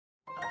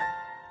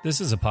This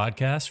is a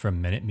podcast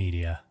from Minute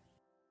Media.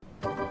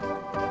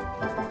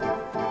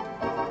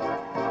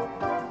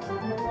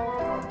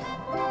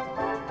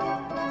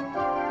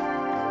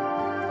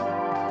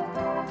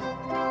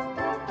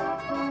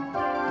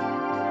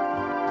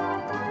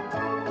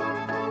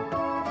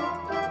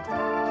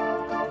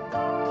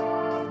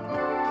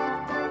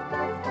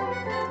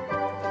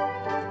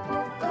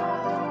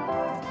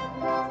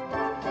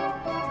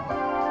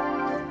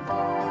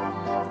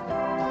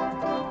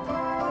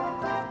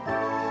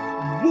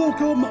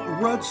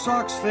 Welcome, Red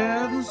Sox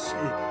fans.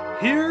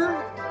 Here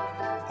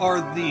are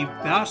the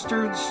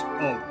Bastards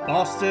of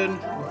Boston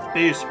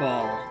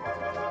baseball.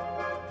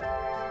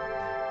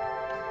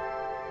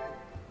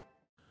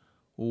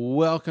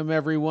 Welcome,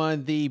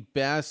 everyone. The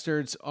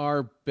Bastards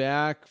are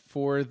back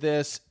for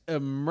this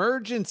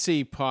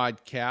emergency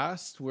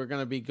podcast. We're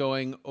going to be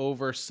going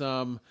over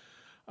some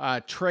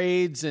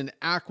trades and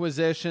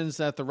acquisitions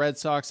that the Red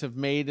Sox have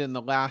made in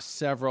the last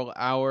several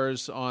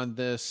hours on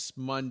this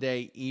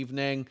Monday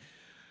evening.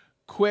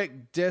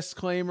 Quick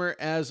disclaimer,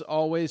 as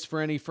always,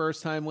 for any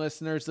first-time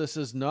listeners, this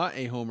is not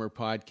a Homer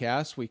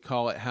podcast. We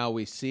call it how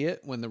we see it.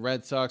 When the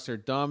Red Sox are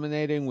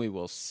dominating, we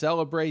will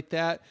celebrate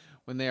that.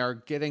 When they are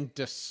getting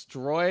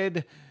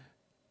destroyed,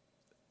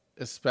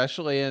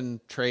 especially in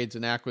trades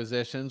and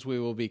acquisitions, we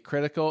will be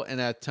critical and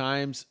at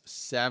times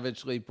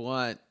savagely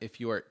blunt.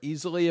 If you are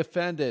easily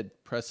offended,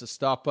 press the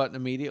stop button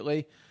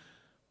immediately.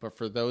 But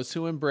for those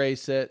who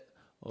embrace it,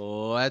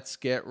 let's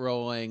get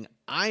rolling.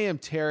 I am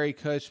Terry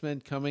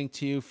Cushman, coming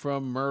to you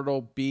from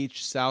Myrtle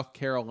Beach, South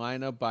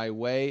Carolina, by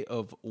way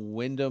of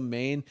Windham,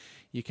 Maine.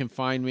 You can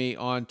find me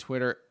on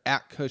Twitter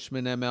at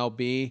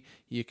CushmanMLB.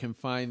 You can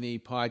find the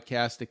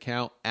podcast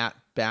account at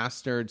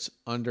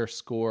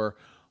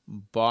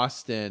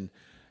Bastards_Boston.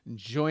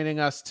 Joining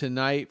us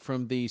tonight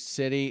from the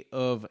city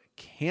of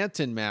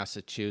Canton,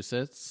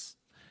 Massachusetts,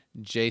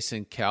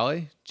 Jason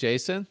Kelly.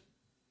 Jason?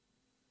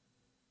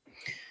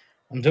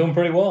 I'm doing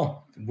pretty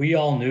well. We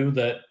all knew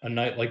that a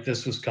night like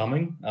this was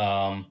coming.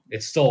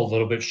 It's still a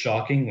little bit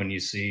shocking when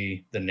you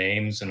see the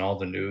names and all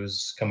the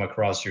news come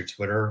across your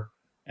Twitter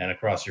and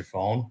across your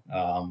phone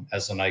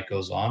as the night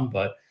goes on.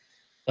 But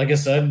like I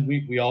said,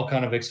 we all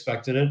kind of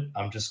expected it.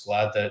 I'm just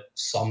glad that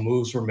some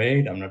moves were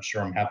made. I'm not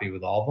sure I'm happy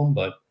with all of them,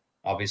 but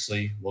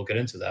obviously we'll get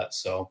into that.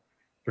 So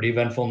pretty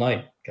eventful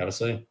night, gotta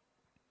say.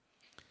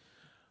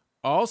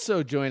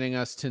 Also joining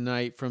us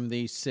tonight from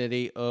the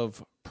city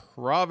of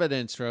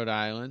Providence, Rhode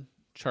Island,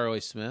 Charlie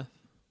Smith.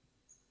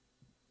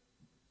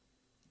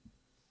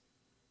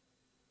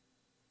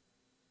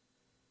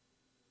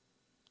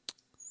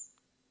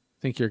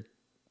 Think you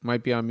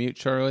might be on mute,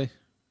 Charlie.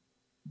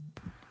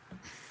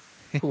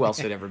 Who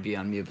else would ever be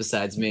on mute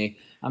besides me?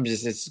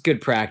 It's good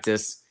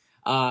practice.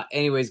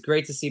 Anyways,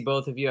 great to see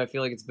both of you. I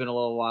feel like it's been a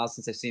little while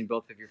since I've seen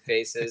both of your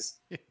faces.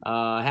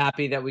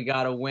 Happy that we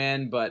got a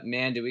win, but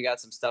man, do we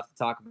got some stuff to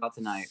talk about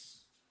tonight.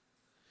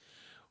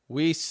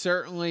 We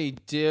certainly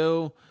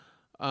do.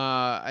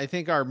 I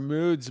think our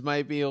moods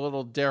might be a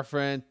little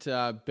different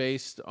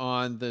based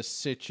on the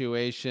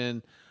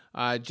situation.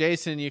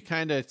 Jason, you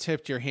kind of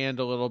tipped your hand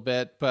a little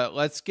bit, but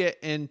let's get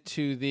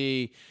into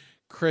the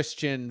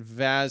Christian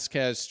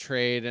Vazquez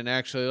trade. And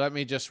actually, let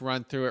me just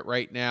run through it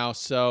right now.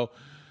 So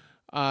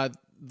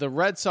the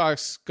Red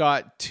Sox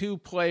got two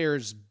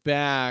players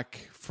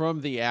back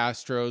from the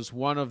Astros.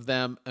 One of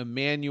them,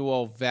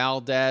 Emmanuel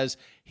Valdez.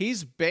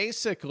 He's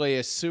basically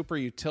a super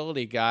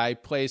utility guy,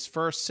 plays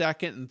first,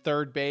 second, and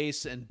third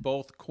base in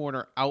both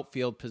corner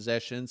outfield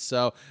positions.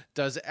 So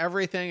does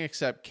everything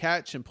except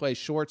catch and play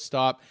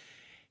shortstop.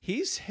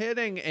 He's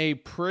hitting a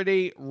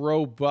pretty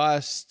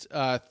robust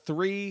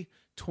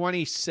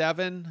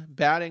 327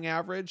 batting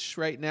average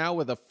right now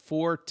with a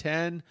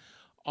 410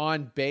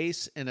 on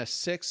base and a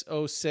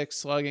 606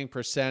 slugging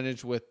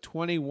percentage with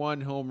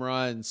 21 home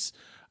runs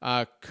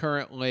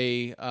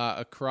currently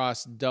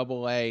across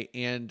AA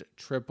and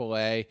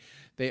AAA.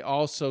 They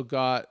also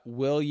got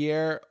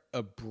Wilyer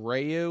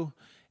Abreu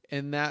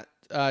in that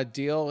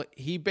deal.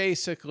 He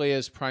basically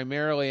is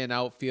primarily an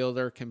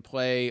outfielder, can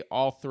play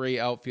all three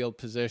outfield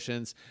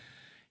positions.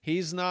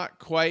 He's not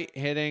quite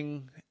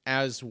hitting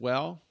as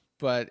well,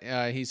 but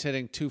he's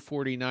hitting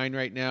 249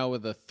 right now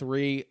with a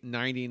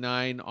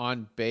 399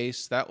 on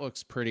base. That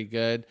looks pretty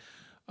good.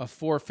 A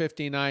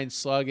 459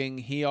 slugging.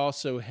 He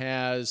also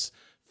has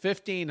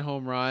 15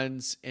 home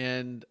runs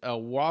and a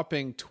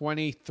whopping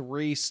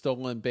 23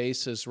 stolen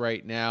bases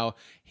right now.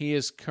 He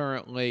is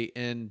currently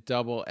in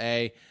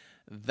AA.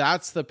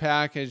 That's the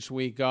package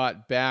we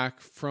got back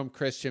from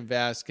Christian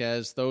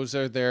Vazquez. Those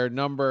are their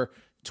number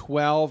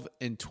 12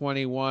 and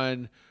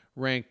 21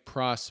 ranked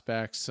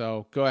prospects.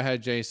 So go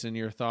ahead, Jason,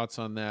 your thoughts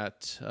on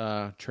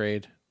that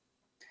trade.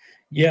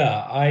 Yeah,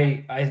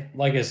 I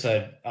like I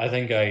said, I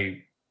think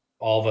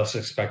all of us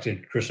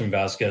expected Christian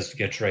Vazquez to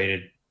get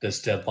traded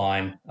this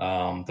deadline.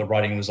 The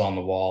writing was on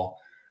the wall.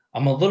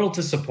 I'm a little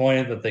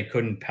disappointed that they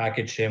couldn't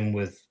package him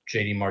with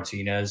JD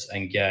Martinez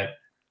and get,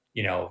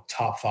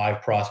 top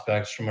 5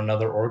 prospects from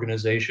another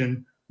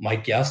organization. My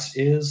guess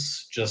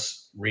is,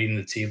 just reading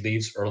the tea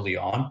leaves early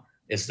on,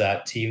 is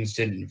that teams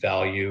didn't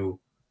value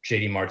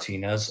JD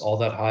Martinez all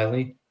that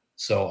highly.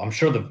 So I'm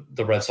sure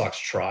the Red Sox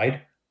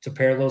tried to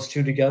pair those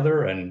two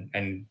together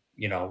and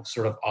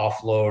sort of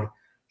offload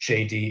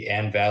JD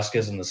and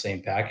Vazquez in the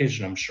same package.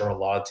 And I'm sure a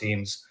lot of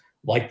teams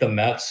like the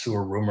Mets, who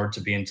are rumored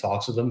to be in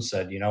talks with them,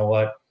 said, you know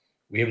what,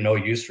 we have no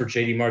use for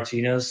JD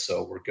Martinez,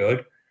 so we're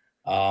good.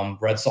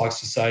 Red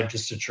Sox decided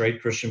just to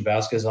trade Christian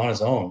Vazquez on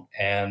his own.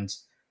 And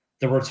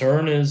the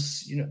return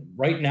is,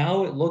 right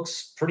now it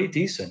looks pretty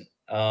decent.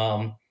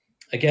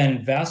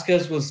 Again,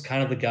 Vazquez was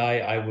kind of the guy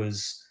I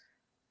was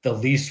the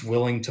least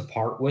willing to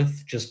part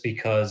with, just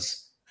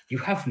because you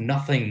have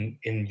nothing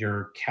in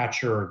your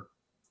catcher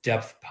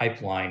depth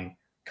pipeline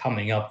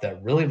coming up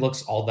that really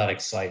looks all that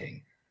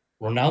exciting.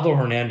 Ronaldo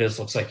Hernandez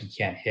looks like he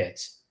can't hit.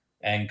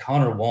 And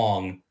Connor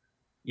Wong,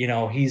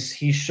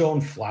 he's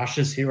shown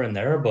flashes here and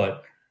there,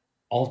 but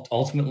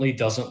ultimately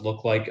doesn't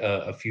look like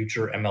a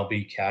future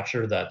MLB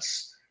catcher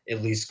that's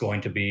at least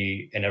going to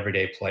be an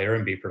everyday player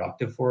and be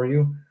productive for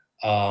you.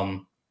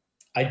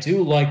 I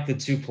do like the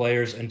two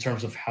players in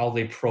terms of how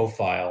they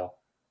profile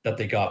that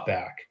they got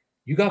back.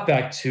 You got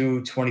back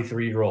two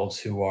 23-year-olds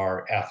who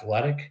are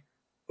athletic,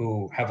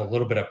 who have a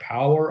little bit of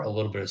power, a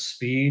little bit of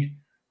speed.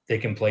 They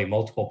can play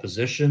multiple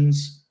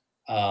positions.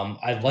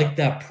 I like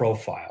that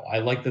profile. I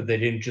like that they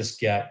didn't just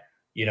get,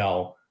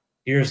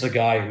 here's a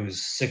guy who's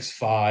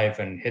 6'5"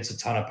 and hits a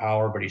ton of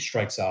power, but he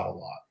strikes out a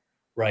lot,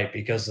 right?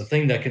 Because the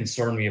thing that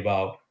concerned me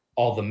about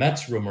all the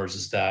Mets rumors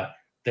is that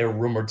they're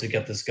rumored to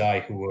get this guy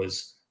who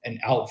was an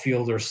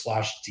outfielder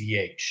 /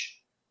 DH.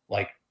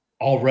 Like,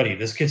 already,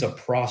 this kid's a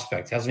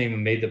prospect, hasn't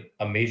even made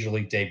a major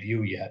league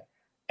debut yet,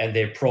 and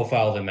they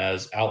profiled him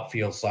as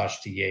outfield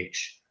 / DH,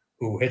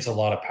 who hits a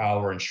lot of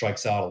power and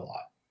strikes out a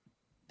lot.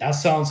 That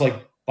sounds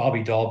like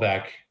Bobby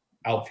Dahlbeck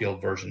outfield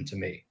version to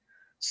me.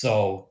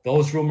 So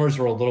those rumors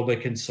were a little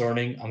bit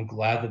concerning. I'm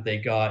glad that they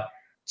got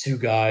two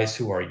guys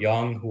who are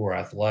young, who are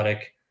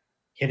athletic,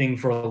 hitting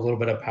for a little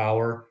bit of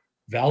power.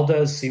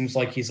 Valdez seems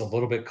like he's a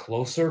little bit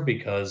closer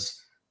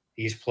because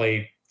he's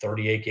played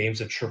 38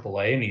 games at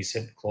AAA and he's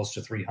hit close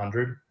to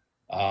 300.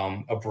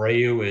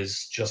 Abreu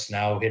is just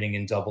now hitting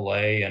in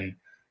AA and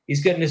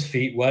he's getting his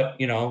feet wet.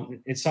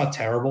 It's not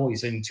terrible.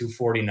 He's hitting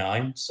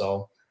 249.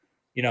 So,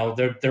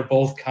 they're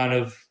both kind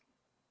of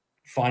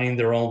finding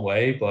their own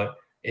way, but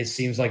it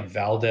seems like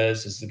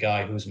Valdez is the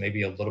guy who's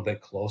maybe a little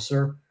bit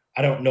closer.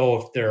 I don't know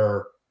if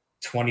they're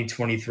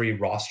 2023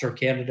 roster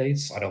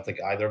candidates. I don't think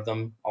either of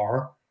them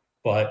are,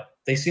 but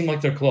they seem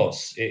like they're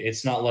close.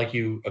 It's not like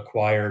you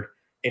acquired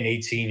an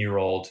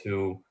 18-year-old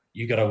who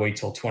you got to wait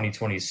till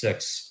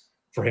 2026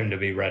 for him to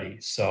be ready.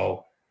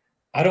 So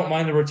I don't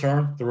mind the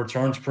return. The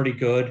return's pretty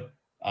good.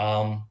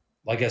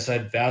 Like I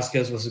said,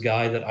 Vazquez was a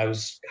guy that I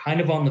was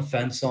kind of on the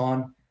fence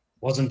on.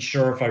 Wasn't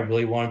sure if I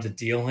really wanted to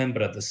deal him,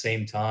 but at the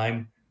same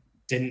time,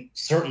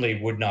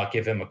 certainly would not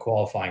give him a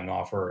qualifying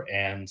offer,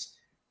 and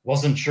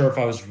wasn't sure if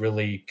I was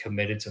really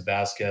committed to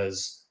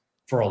Vazquez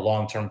for a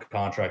long-term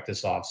contract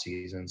this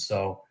offseason.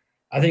 So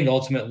I think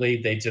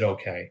ultimately they did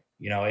okay.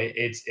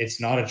 It's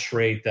not a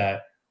trade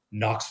that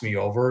knocks me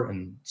over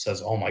and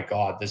says, oh my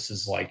God, this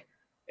is like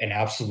an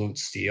absolute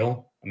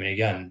steal. I mean,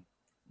 again,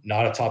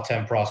 not a top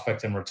 10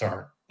 prospect in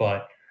return,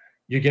 but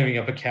you're giving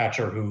up a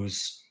catcher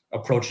who's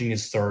approaching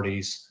his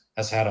 30s,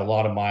 has had a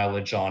lot of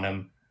mileage on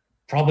him,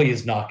 probably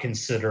is not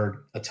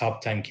considered a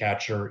top 10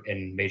 catcher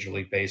in Major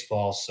League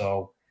Baseball.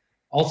 So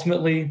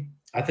ultimately,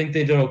 I think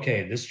they did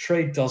okay. This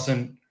trade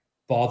doesn't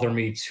bother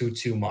me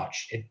too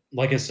much.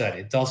 Like I said,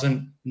 it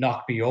doesn't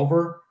knock me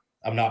over.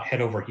 I'm not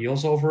head over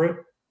heels over it,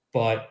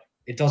 but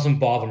it doesn't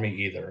bother me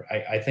either.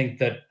 I think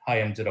that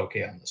Chaim did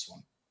okay on this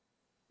one.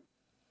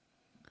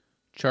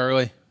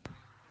 Charlie?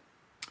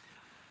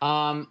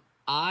 I'm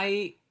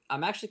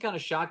actually kind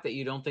of shocked that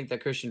you don't think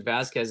that Christian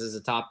Vazquez is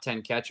a top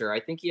 10 catcher. I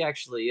think he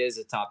actually is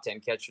a top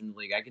 10 catcher in the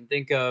league. I can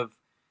think of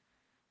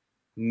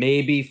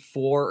maybe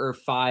 4 or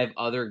 5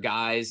 other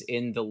guys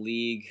in the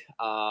league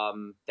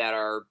that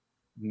are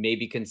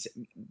maybe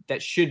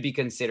that should be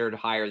considered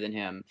higher than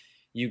him.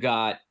 You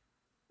got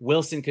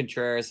Wilson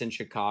Contreras in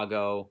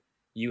Chicago.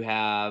 You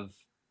have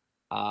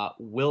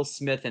Will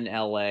Smith in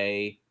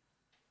LA.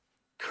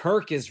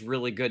 Kirk is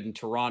really good in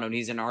Toronto, and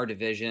he's in our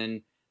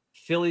division.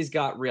 Philly's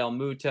got Real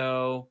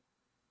Muto.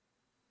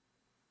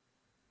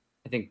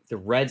 I think the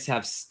Reds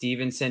have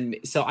Stevenson.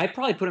 So I'd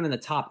probably put him in the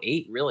top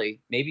 8,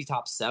 really, maybe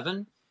top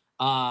 7.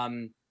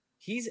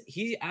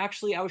 He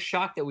actually, I was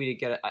shocked that we didn't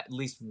get at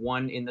least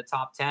one in the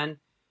top 10.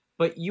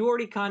 But you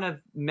already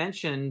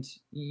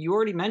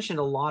mentioned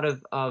a lot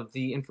of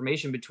the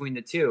information between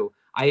the two.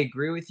 I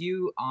agree with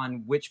you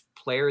on which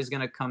player is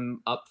going to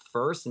come up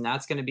first, and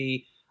that's going to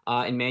be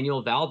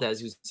Emmanuel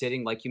Valdez, who's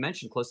sitting, like you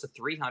mentioned, close to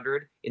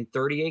 300 in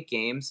 38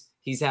 games.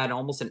 He's had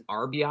almost an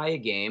RBI a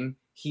game.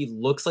 He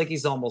looks like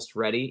he's almost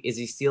ready. Is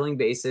he stealing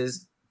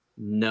bases?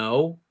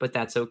 No, but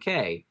that's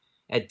okay.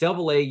 At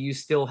AA, you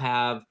still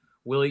have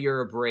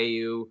Wilyer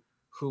Abreu,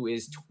 who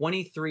is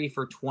 23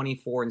 for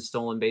 24 in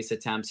stolen base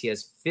attempts. He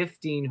has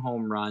 15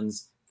 home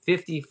runs,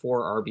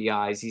 54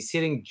 RBIs. He's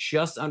hitting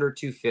just under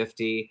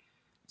 250.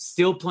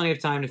 Still plenty of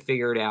time to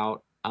figure it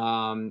out.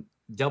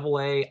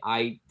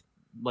 AA,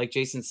 like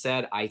Jason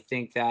said, I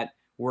think that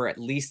we're at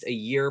least a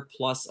year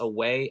plus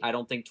away. I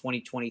don't think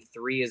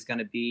 2023 is going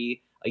to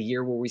be a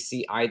year where we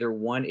see either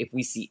one. If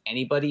we see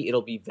anybody,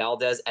 it'll be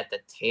Valdez at the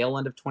tail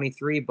end of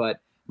 23, but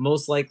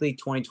most likely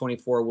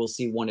 2024, we'll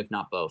see one, if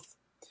not both.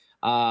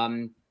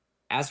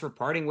 As for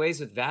parting ways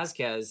with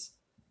Vazquez,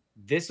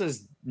 this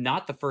was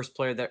not the first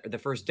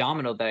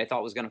domino that I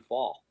thought was going to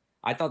fall.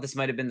 I thought this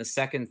might have been the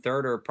second,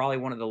 third, or probably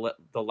one of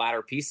the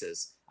latter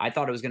pieces. I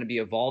thought it was going to be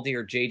Evaldi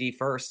or JD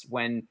first.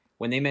 When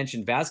they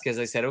mentioned Vazquez,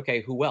 I said,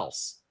 okay, who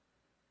else?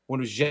 When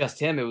it was just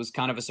him, it was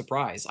kind of a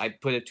surprise. I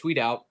put a tweet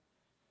out,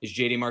 is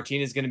JD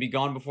Martinez going to be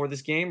gone before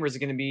this game, or is it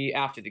going to be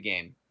after the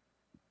game?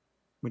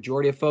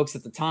 Majority of folks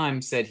at the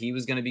time said he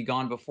was going to be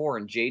gone before,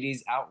 and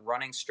JD's out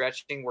running,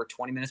 stretching. We're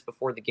 20 minutes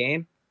before the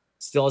game.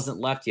 Still hasn't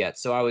left yet.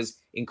 So I was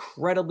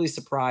incredibly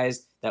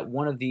surprised that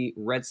one of the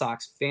Red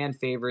Sox fan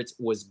favorites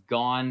was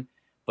gone.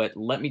 But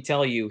let me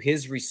tell you,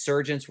 his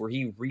resurgence where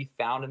he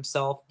refound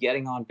himself,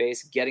 getting on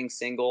base, getting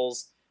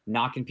singles,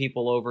 knocking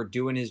people over,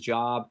 doing his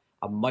job,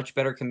 a much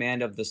better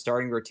command of the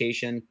starting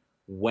rotation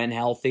when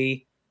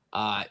healthy.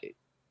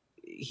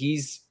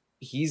 He's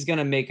going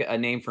to make a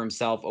name for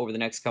himself over the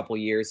next couple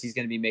of years. He's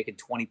going to be making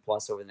 20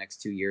 plus over the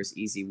next 2 years,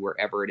 easy,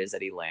 wherever it is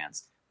that he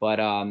lands. But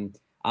I'm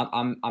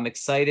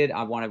excited.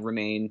 I want to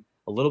remain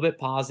a little bit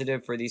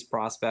positive for these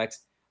prospects.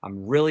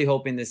 I'm really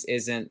hoping this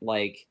isn't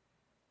like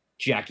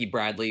Jackie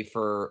Bradley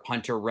for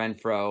Hunter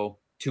Renfroe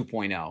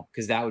 2.0,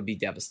 because that would be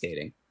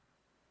devastating.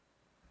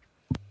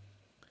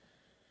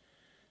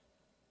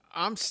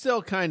 I'm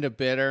still kind of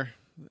bitter,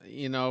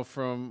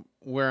 from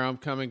where I'm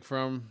coming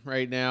from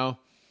right now.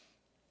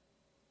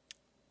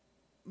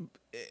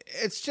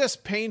 It's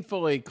just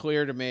painfully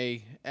clear to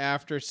me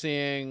after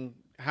seeing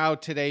how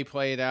today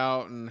played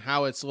out and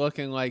how it's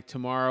looking like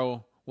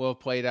tomorrow will have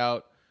played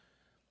out.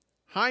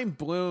 Chaim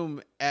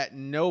Bloom at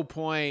no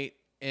point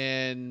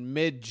in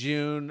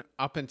mid-June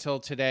up until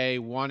today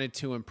wanted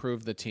to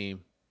improve the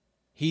team.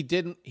 He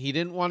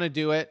didn't want to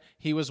do it.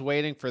 He was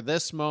waiting for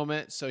this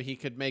moment so he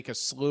could make a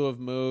slew of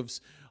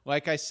moves.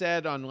 Like I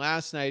said on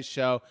last night's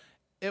show,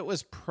 it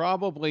was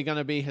probably going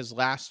to be his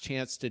last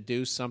chance to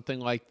do something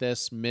like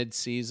this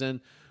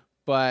mid-season,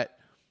 but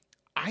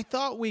I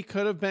thought we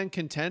could have been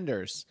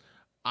contenders.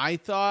 I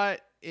thought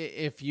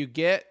if you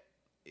get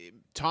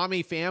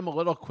Tommy Pham a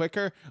little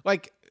quicker,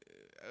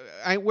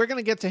 we're going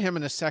to get to him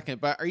in a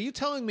second, but are you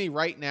telling me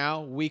right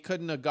now we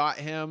couldn't have got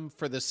him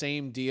for the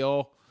same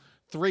deal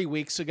 3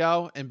 weeks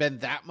ago and been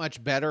that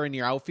much better in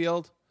your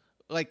outfield?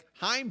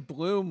 Chaim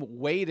Bloom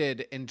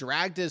waited and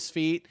dragged his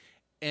feet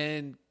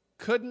and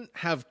couldn't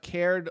have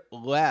cared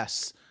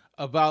less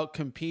about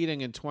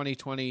competing in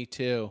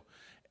 2022.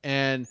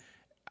 And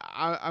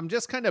I'm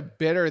just kind of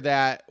bitter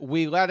that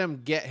we let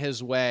him get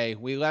his way.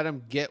 We let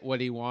him get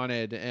what he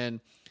wanted. And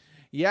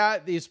yeah,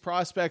 these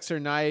prospects are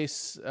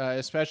nice,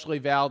 especially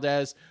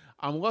Valdez.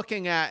 I'm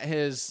looking at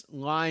his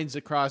lines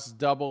across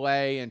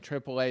AA and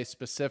AAA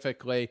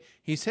specifically.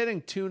 He's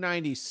hitting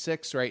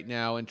 296 right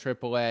now in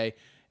AAA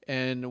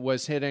and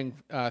was hitting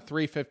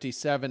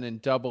 357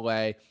 in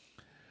AA.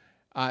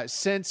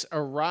 Since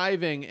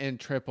arriving in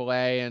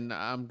AAA, and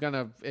I'm going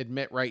to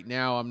admit right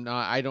now,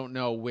 I don't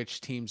know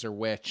which teams are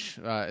which,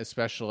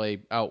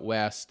 especially out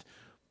west,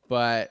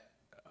 but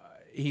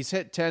he's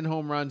hit 10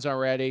 home runs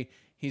already.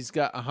 He's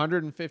got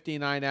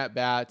 159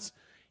 at-bats.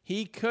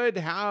 He could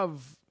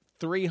have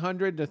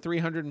 300 to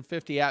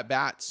 350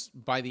 at-bats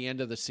by the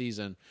end of the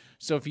season.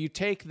 So if you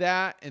take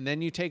that and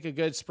then you take a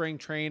good spring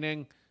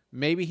training,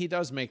 maybe he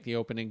does make the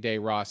opening day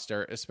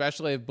roster,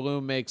 especially if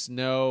Bloom makes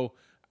no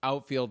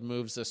outfield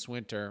moves this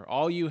winter.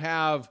 All you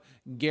have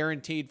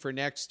guaranteed for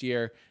next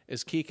year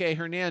is Kike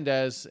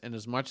Hernandez, and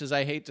as much as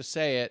I hate to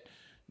say it,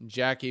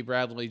 Jackie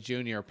Bradley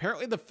Jr.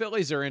 Apparently the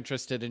Phillies are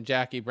interested in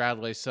Jackie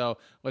Bradley, so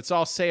let's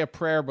all say a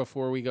prayer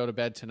before we go to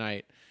bed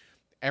tonight.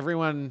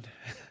 Everyone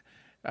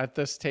at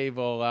this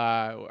table,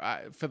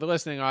 for the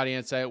listening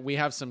audience, we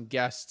have some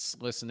guests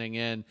listening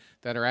in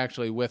that are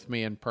actually with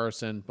me in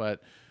person,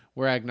 but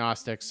we're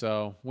agnostic,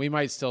 so we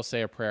might still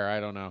say a prayer. I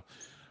don't know.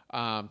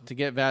 To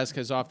get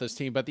Vazquez off this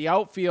team. But the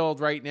outfield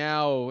right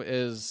now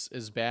is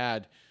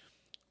bad.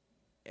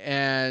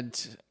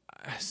 And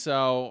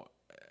so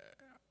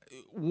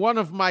one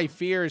of my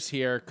fears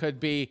here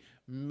could be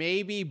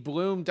maybe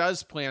Bloom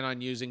does plan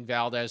on using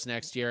Valdez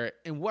next year.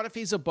 And what if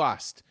he's a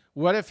bust?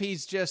 What if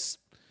he's just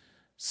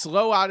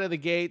slow out of the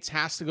gates,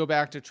 has to go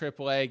back to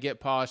AAA,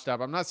 get polished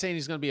up? I'm not saying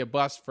he's going to be a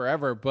bust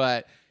forever,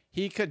 but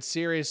he could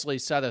seriously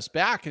set us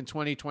back in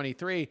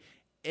 2023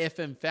 if,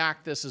 in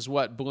fact, this is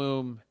what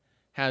Bloom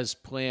has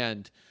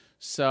planned.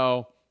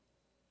 So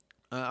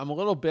I'm a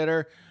little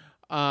bitter.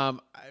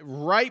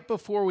 Right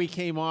before we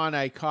came on,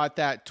 I caught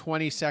that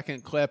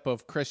 20-second clip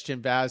of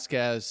Christian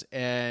Vazquez,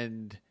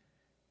 and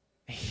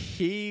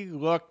he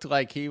looked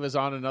like he was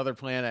on another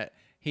planet.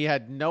 He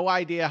had no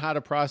idea how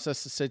to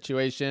process the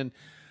situation.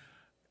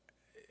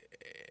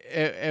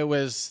 It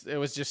was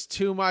just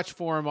too much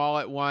for him all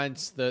at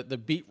once. The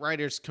beat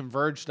writers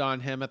converged on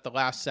him at the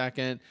last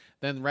second.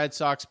 Then Red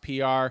Sox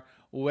PR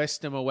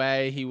whisked him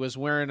away. He was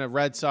wearing a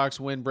Red Sox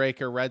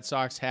windbreaker, Red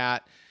Sox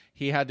hat.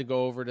 he had to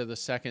go over to the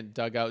second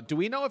dugout. Do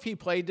we know if he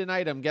played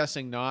tonight? I'm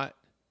guessing not.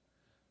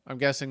 I'm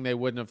guessing they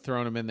wouldn't have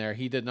thrown him in there.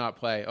 He did not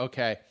play.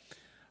 Okay.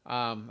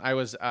 I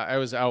was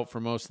out for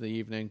most of the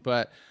evening,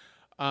 but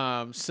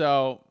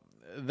so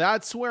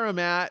that's where I'm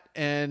at.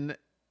 And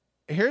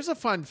here's a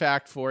fun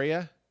fact for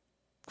you.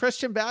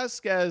 Christian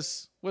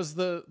Vazquez was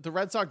the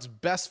Red Sox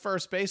best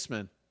first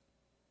baseman.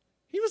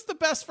 He was the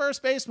best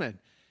first baseman.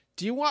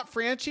 Do you want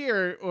Franchi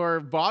or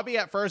Bobby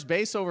at first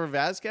base over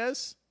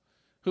Vazquez,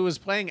 who is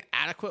playing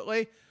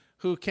adequately,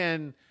 who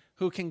can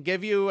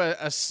give you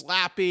a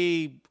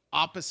slappy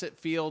opposite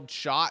field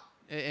shot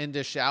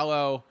into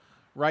shallow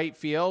right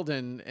field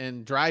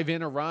and drive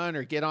in a run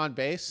or get on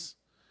base?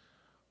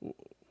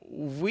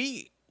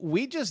 We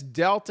just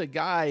dealt a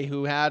guy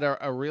who had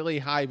a really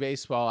high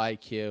baseball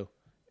IQ,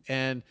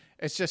 and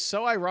it's just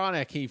so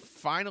ironic. He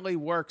finally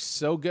works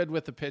so good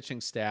with the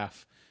pitching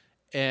staff,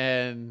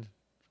 and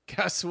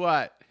guess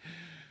what?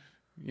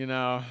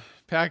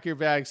 Pack your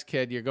bags,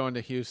 kid. You're going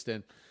to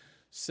Houston.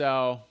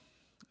 So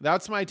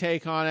that's my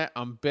take on it.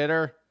 I'm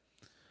bitter.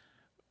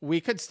 We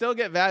could still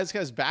get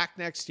Vazquez back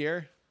next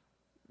year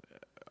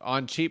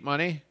on cheap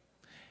money.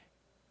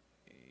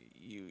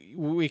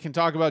 We can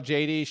talk about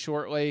JD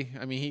shortly.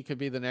 I mean, he could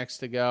be the next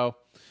to go.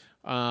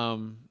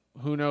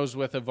 Who knows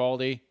with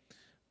Evaldi?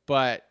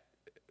 But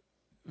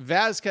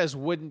Vazquez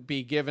wouldn't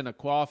be given a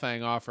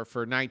qualifying offer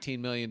for $19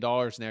 million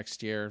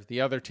next year.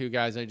 The other two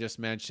guys I just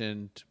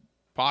mentioned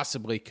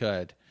possibly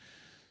could.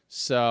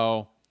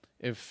 So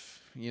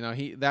if,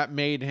 that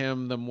made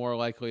him the more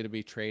likely to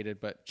be traded.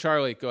 But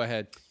Charlie, go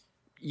ahead.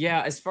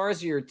 Yeah, as far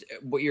as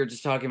what you're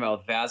just talking about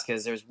with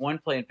Vazquez, there's one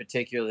play in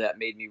particular that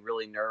made me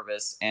really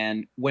nervous.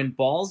 And when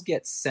balls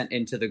get sent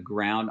into the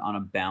ground on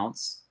a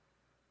bounce,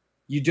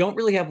 you don't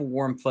really have a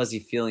warm, fuzzy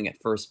feeling at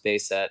first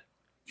base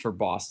for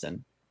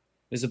Boston.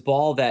 There's a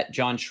ball that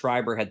John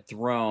Schreiber had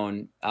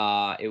thrown.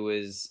 It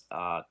was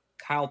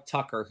Kyle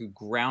Tucker who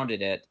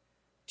grounded it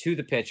to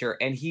the pitcher,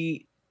 and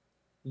he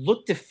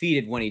looked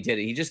defeated when he did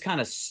it. He just kind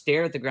of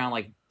stared at the ground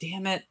like,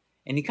 damn it.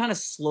 And he kind of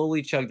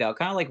slowly chugged out,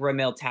 kind of like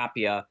Raimel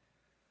Tapia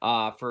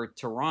for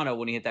Toronto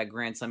when he hit that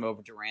grand slam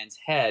over Duran's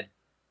head.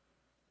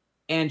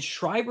 And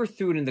Schreiber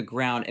threw it in the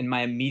ground, and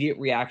my immediate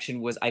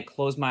reaction was I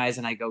closed my eyes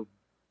and I go,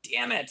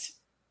 damn it.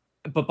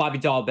 But Bobby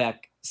Dahlbeck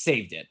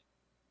saved it.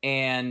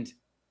 And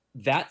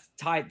that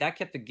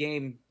kept the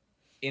game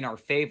in our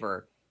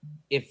favor.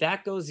 If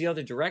that goes the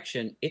other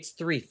direction, it's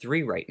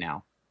 3-3 right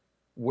now.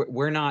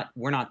 We're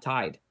not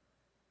tied.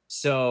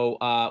 So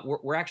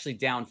we're actually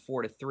down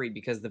 4-3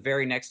 because the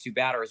very next two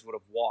batters would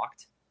have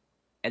walked,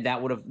 and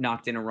that would have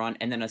knocked in a run,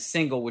 and then a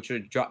single, which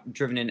would have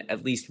driven in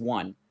at least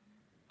one.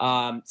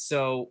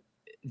 So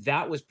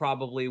that was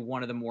probably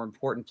one of the more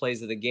important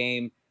plays of the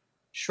game.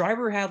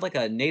 Schreiber had like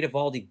a Nate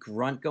Evaldi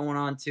grunt going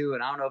on too,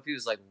 and I don't know if he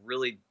was like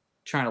really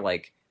trying to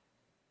like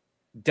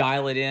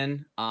dial it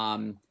in,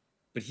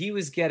 but he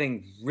was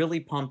getting really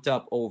pumped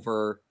up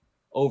over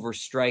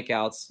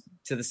strikeouts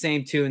to the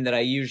same tune that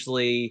I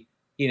usually,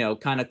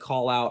 kind of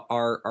call out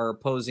our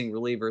opposing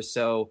relievers.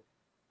 So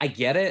I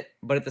get it,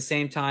 but at the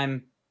same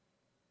time,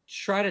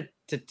 try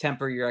to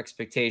temper your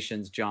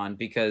expectations, John,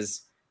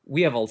 because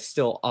we have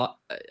still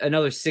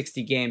another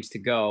 60 games to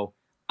go.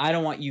 I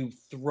don't want you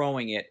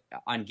throwing it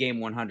on game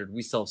 100.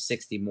 We still have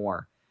 60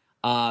 more.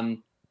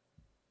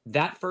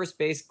 That first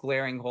base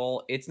glaring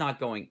hole, it's not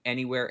going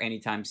anywhere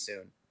anytime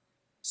soon.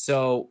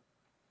 So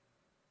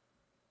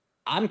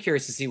I'm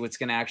curious to see what's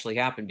going to actually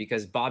happen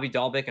because Bobby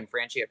Dahlbeck and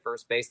Franchi at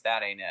first base,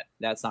 that ain't it.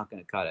 That's not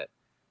going to cut it.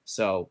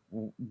 So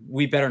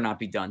we better not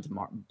be done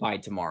by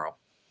tomorrow.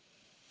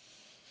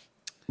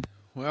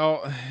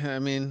 Well, I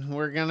mean,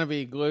 we're going to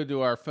be glued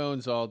to our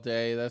phones all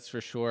day, that's for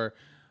sure.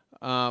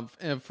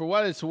 And for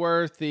what it's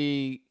worth,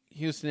 the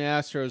Houston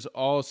Astros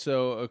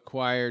also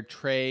acquired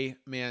Trey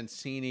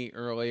Mancini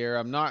earlier.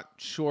 I'm not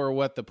sure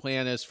what the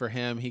plan is for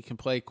him. He can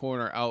play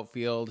corner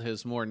outfield.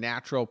 His more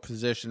natural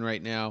position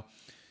right now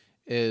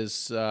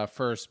is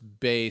first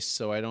base,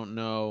 so I don't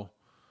know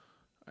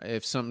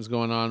if something's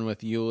going on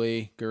with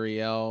Yuli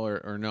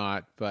Gurriel or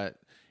not. But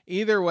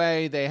either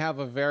way, they have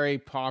a very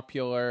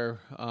popular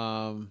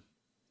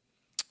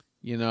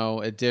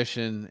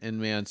addition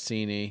in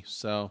Mancini.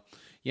 So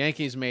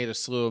Yankees made a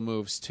slew of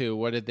moves too.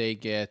 What did they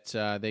get?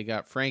 They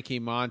got Frankie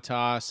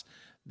Montas.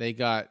 They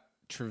got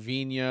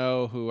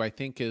Trevino, who I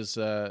think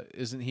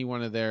isn't he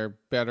one of their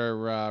better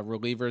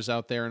relievers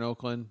out there in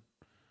Oakland?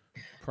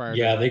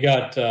 They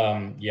got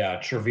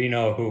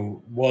Trevino,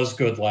 who was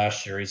good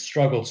last year. He's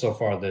struggled so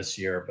far this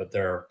year, but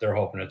they're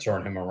hoping to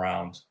turn him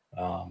around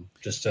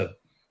just to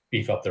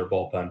beef up their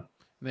bullpen.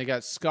 And they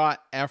got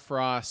Scott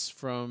Efros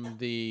from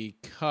the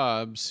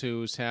Cubs,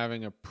 who's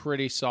having a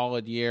pretty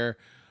solid year.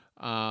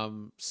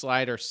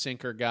 Slider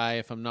sinker guy,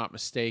 if I'm not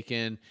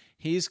mistaken.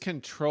 He's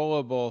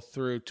controllable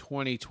through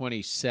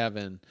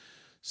 2027.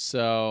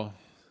 So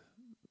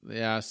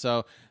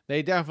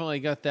they definitely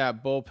got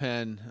that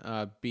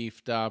bullpen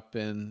beefed up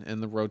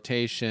and the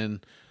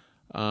rotation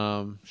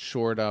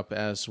shored up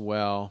as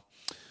well.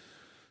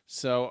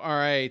 So, all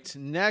right,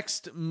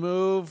 next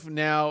move.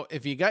 Now,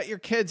 if you got your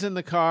kids in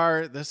the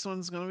car, this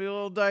one's going to be a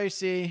little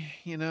dicey.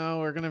 You know,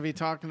 we're going to be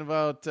talking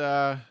about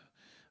a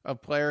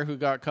player who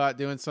got caught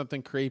doing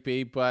something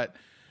creepy, but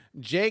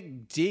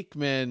Jake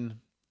Diekman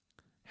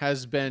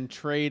has been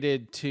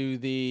traded to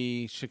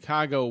the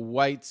Chicago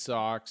White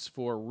Sox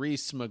for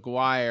Reese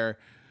McGuire.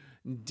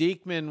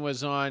 Diekman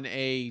was on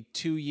a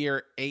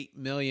 2-year, $8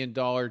 million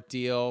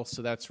deal.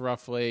 So that's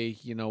roughly,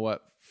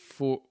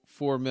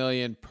 $4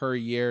 million per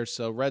year.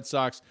 So Red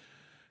Sox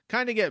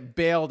kind of get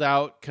bailed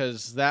out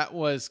because that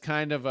was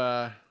kind of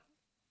I'm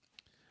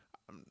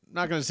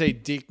not going to say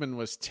Diekman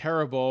was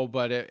terrible,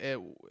 but it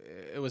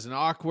was an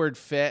awkward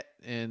fit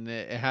and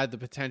it had the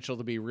potential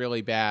to be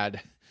really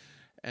bad.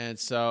 And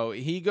so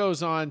he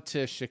goes on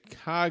to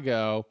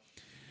Chicago.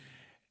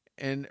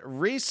 And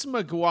Reese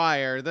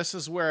McGuire, this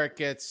is where it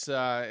gets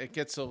a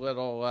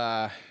little,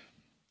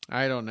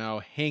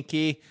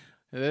 hinky.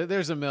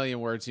 There's a million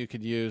words you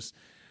could use.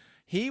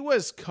 He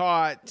was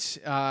caught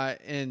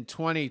in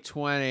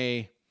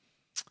 2020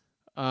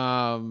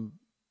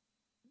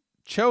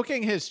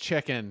 choking his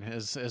chicken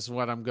is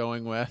what I'm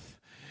going with.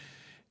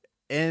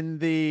 In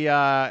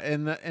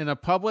a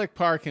public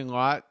parking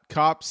lot,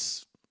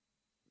 cops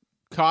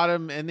caught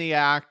him in the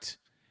act.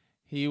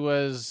 He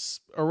was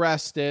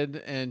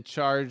arrested and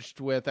charged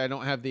with, I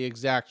don't have the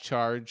exact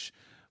charge,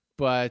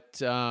 but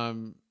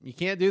you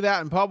can't do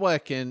that in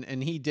public.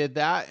 And he did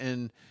that.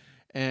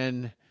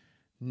 And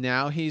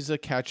now he's a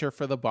catcher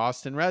for the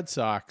Boston Red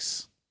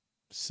Sox.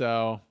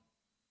 So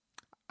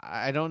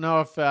I don't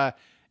know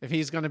if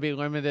he's going to be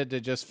limited to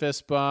just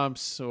fist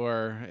bumps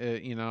or,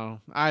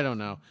 I don't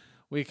know.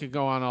 We could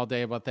go on all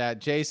day about that.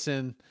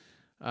 Jason,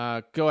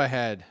 go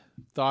ahead.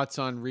 Thoughts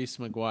on Reese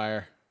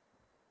McGuire?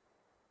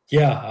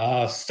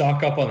 Yeah,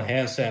 stock up on the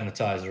hand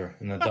sanitizer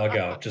in the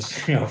dugout, just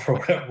for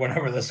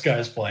whenever this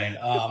guy's playing.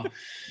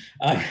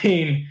 I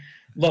mean,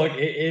 look,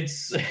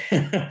 it's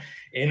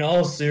in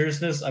all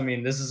seriousness. I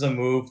mean, this is a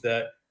move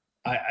that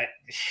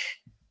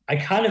I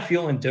kind of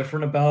feel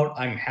indifferent about.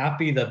 I'm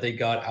happy that they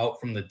got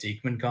out from the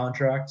Diekman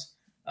contract.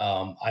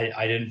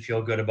 I didn't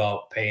feel good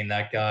about paying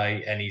that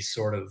guy any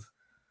sort of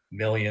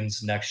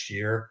millions next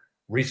year.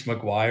 Reese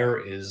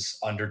McGuire is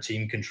under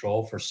team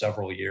control for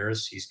several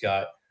years. He's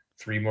got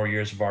 3 more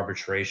years of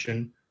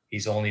arbitration.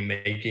 He's only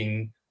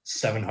making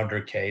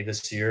 $700K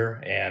this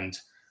year. And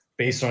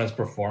based on his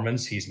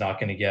performance, he's not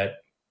going to get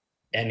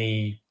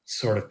any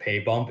sort of pay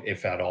bump,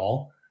 if at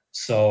all.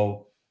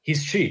 So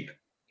he's cheap.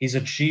 He's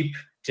a cheap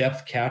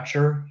depth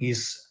catcher.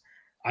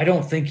 I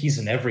don't think he's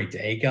an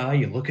everyday guy.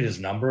 You look at his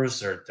numbers,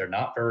 they're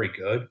not very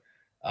good.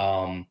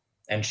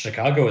 And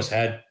Chicago has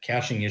had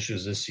catching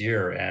issues this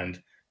year,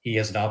 and he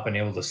has not been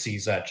able to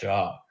seize that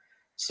job.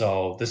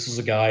 So this is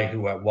a guy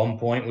who at one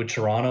point with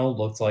Toronto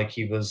looked like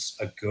he was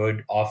a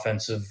good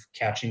offensive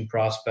catching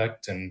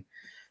prospect and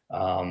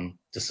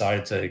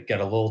decided to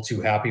get a little too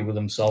happy with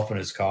himself in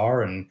his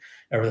car, and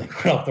everything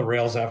went off the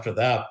rails after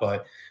that.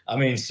 But I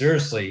mean,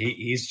 seriously,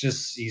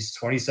 he's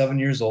 27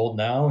 years old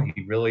now.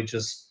 He really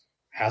just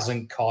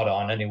hasn't caught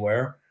on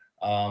anywhere.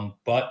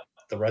 But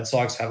the Red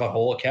Sox have a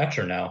whole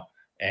catcher now.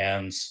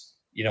 And,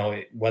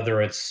 whether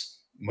it's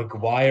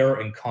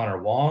McGuire and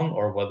Connor Wong,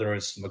 or whether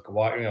it's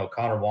McGuire,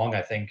 Connor Wong,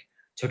 I think,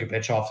 took a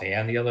pitch off the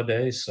hand the other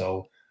day,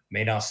 so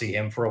may not see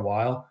him for a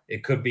while.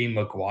 It could be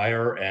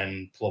McGuire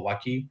and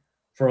Plawecki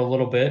for a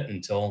little bit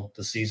until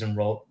the season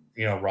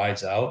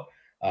rides out.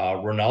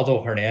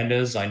 Ronaldo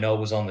Hernandez, I know,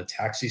 was on the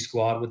taxi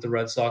squad with the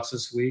Red Sox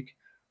this week,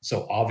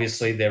 so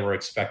obviously they were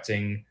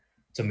expecting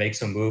to make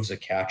some moves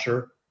at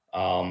catcher.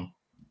 Reese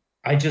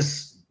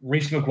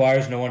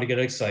McGuire's no one to get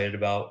excited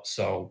about,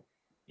 so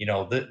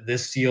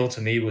this deal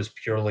to me was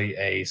purely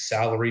a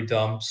salary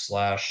dump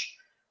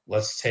 /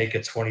 let's take a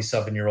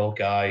 27-year-old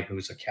guy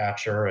who's a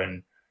catcher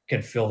and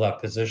can fill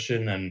that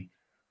position, and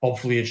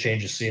hopefully a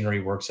change of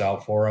scenery works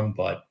out for him.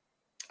 But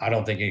I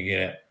don't think you can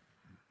get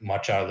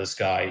much out of this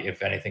guy,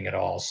 if anything at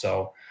all.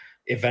 So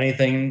if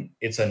anything,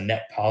 it's a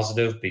net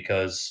positive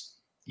because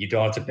you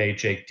don't have to pay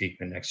Jake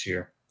Diekman next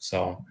year.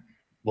 So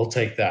we'll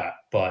take that.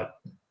 But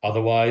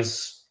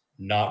otherwise,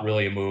 not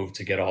really a move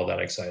to get all that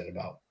excited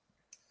about.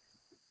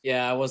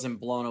 Yeah, I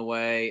wasn't blown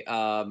away.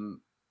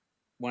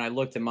 When I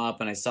looked him up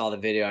and I saw the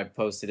video, I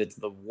posted it to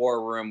the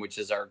War Room, which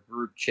is our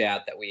group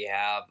chat that we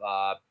have,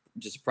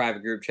 just a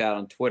private group chat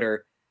on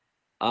Twitter.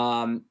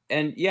 And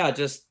yeah,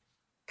 just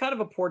kind of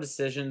a poor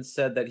decision.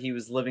 Said that he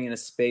was living in a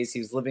space. He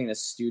was living in a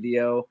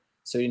studio,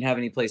 so he didn't have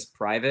any place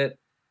private.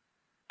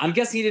 I'm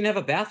guessing he didn't have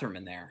a bathroom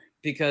in there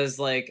because,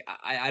 I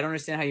don't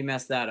understand how you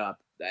messed that up.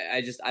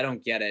 I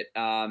don't get it.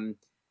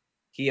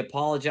 He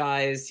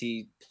apologized.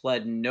 He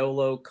pled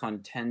nolo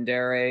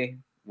contendere,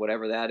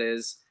 whatever that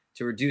is,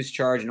 to reduce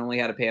charge and only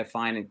had to pay a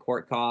fine and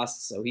court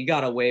costs. So he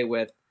got away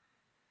with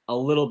a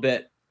little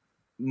bit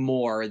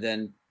more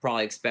than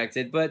probably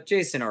expected. But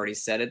Jason already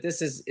said it.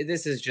 This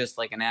is just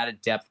like an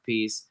added depth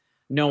piece.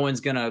 No one's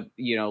gonna,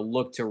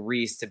 look to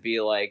Reese to be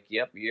like,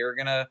 yep, you're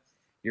gonna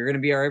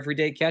be our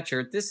everyday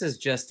catcher. This is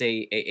just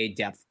a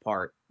depth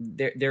part.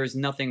 There's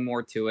nothing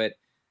more to it.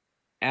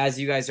 as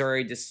you guys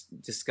already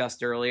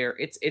discussed earlier,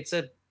 it's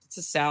a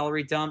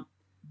salary dump.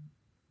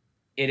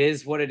 It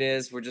is what it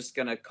is. We're just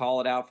going to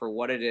call it out for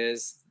what it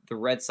is. The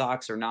Red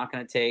Sox are not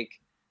going to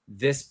take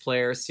this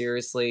player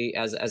seriously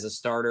as a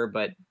starter,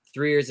 but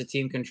 3 years of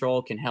team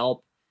control can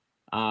help.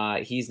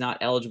 He's not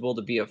eligible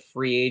to be a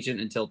free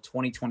agent until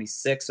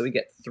 2026, so we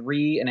get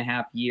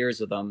 3.5 years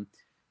with him.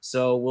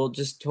 So we'll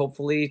just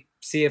hopefully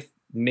see if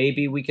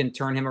maybe we can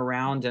turn him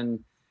around and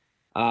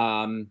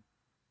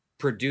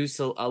produce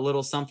a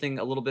little something,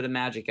 a little bit of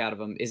magic out of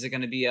him. Is it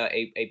going to be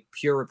a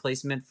pure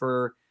replacement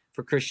for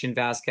Christian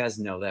Vazquez?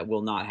 No, that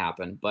will not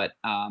happen. But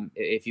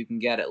if you can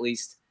get at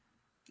least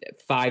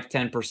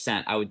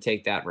 5-10%, I would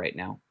take that right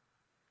now.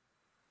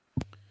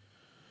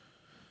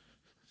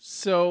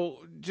 So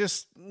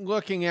just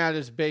looking at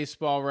his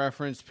baseball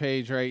reference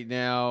page right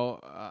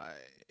now,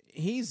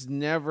 he's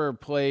never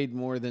played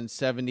more than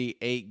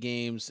 78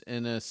 games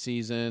in a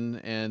season,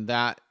 and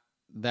that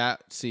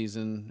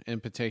season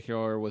in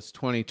particular was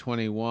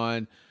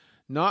 2021.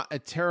 Not a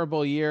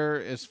terrible year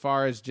as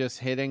far as just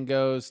hitting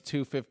goes,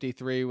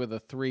 253 with a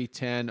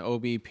 310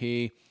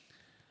 OBP.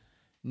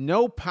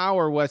 No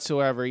power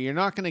whatsoever. You're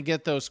not going to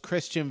get those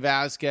Christian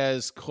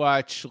Vazquez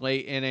clutch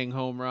late inning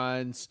home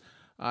runs.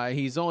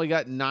 He's only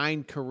got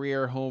 9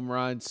 career home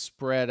runs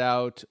spread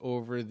out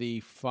over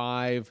the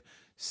 5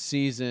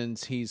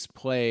 seasons he's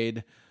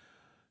played.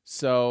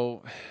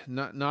 So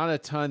not a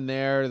ton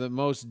there. The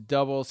most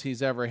doubles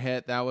he's ever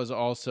hit, that was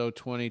also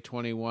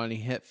 2021. He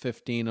hit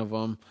 15 of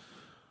them,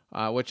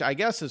 which I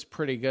guess is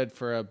pretty good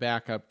for a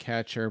backup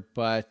catcher.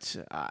 But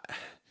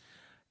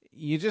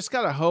you just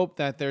got to hope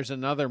that there's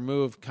another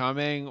move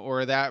coming,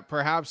 or that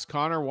perhaps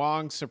Connor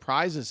Wong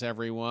surprises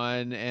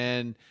everyone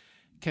and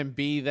can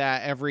be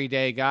that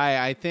everyday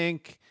guy. I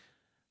think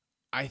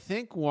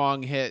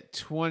Wong hit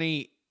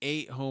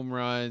 28 home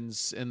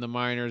runs in the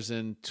minors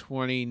in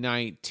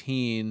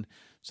 2019.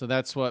 So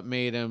that's what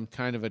made him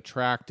kind of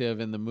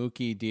attractive in the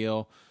Mookie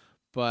deal,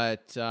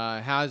 but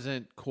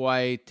hasn't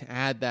quite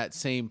had that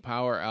same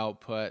power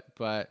output.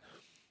 But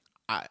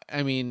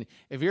I mean,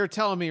 if you're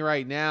telling me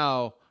right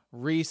now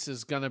Reese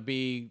is going to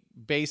be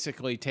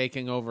basically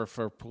taking over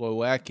for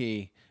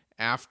Plawecki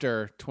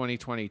after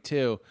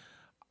 2022,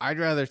 I'd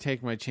rather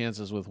take my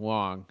chances with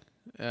Wong.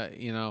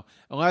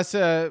 Unless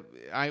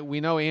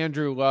we know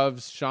Andrew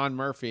loves Sean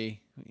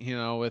Murphy,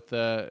 with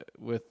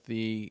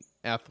the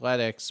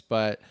Athletics,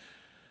 but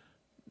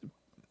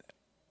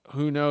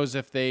who knows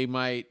if they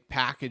might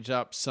package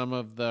up some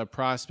of the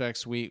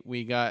prospects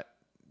we got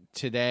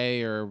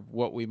today or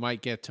what we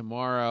might get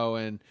tomorrow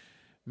and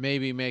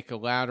maybe make a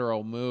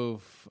lateral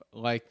move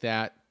like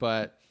that.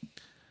 But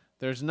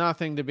there's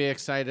nothing to be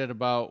excited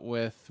about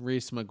with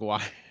Reese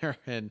McGuire.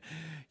 And,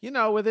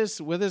 with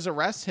his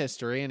arrest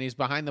history and he's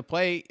behind the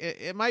plate,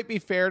 it might be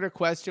fair to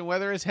question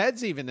whether his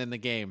head's even in the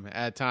game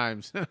at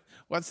times.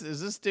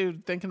 Is this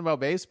dude thinking about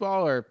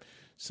baseball or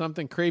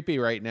something creepy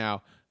right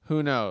now?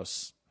 Who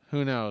knows?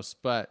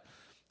 But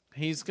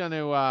he's going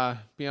to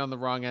be on the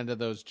wrong end of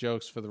those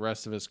jokes for the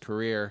rest of his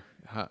career,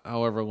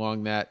 however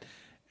long that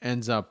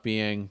ends up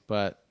being.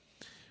 But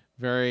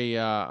very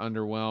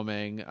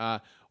underwhelming.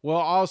 We'll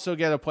also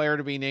get a player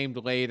to be named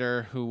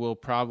later who will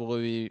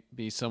probably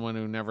be someone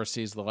who never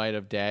sees the light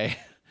of day.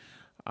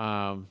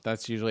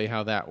 That's usually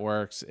how that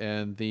works.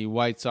 And the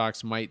White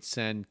Sox might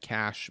send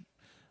cash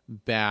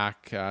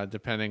back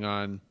depending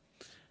on,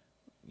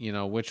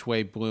 which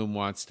way Bloom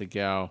wants to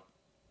go.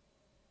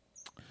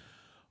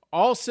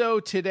 Also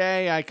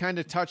today, I kind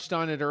of touched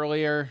on it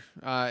earlier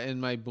in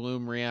my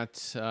Bloom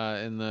rant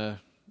in the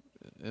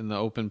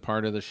open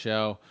part of the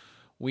show.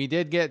 We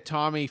did get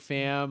Tommy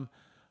Pham.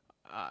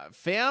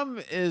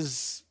 Pham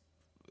is,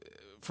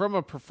 from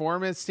a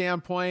performance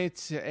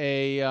standpoint,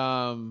 a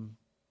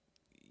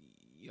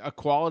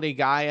quality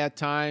guy at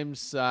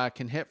times,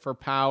 can hit for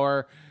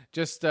power,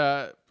 just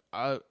a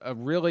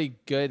really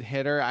good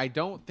hitter. I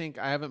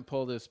haven't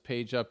pulled his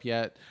page up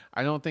yet.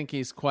 I don't think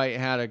he's quite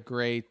had a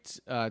great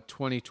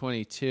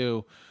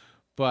 2022,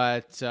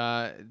 but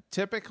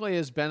typically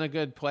has been a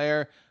good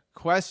player.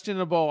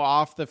 Questionable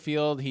off the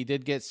field. He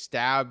did get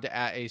stabbed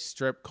at a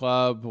strip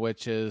club,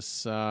 which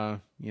is,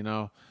 a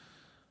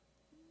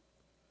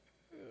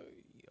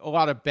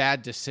lot of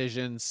bad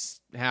decisions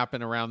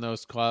happen around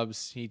those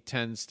clubs. He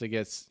tends to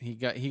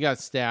he got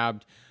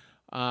stabbed.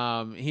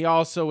 He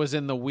also was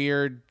in the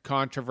weird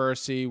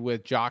controversy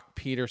with Jock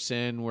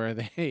Peterson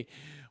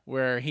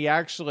where he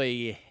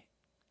actually,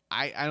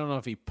 I don't know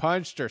if he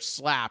punched or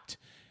slapped.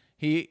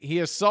 He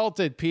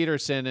assaulted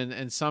Peterson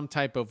in some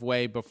type of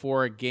way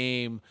before a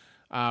game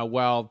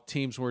while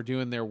teams were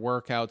doing their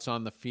workouts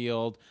on the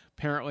field.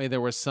 Apparently there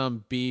was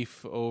some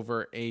beef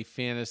over a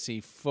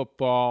fantasy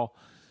football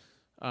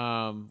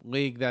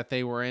league that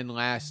they were in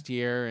last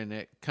year, and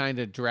it kind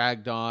of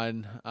dragged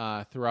on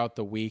throughout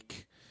the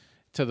week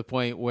to the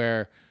point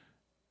where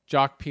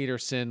Jock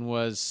Peterson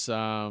was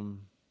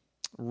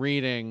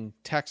reading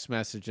text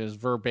messages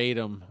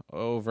verbatim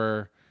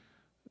over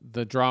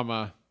the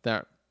drama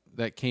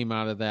that came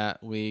out of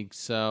that league.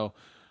 So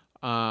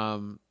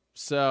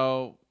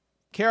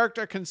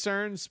character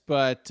concerns,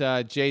 but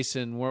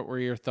Jason, what were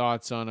your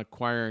thoughts on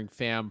acquiring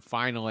Pham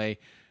finally,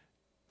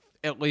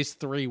 at least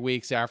 3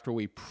 weeks after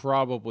we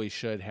probably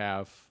should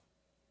have?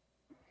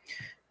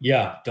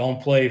 Yeah,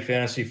 don't play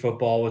fantasy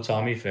football with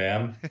Tommy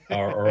Pham,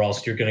 or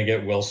else you're going to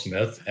get Will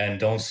Smith, and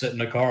don't sit in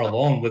a car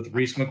alone with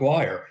Reese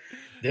McGuire.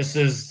 This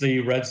is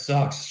the Red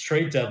Sox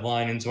trade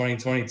deadline in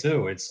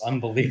 2022. It's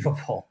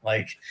unbelievable.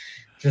 Like,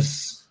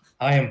 just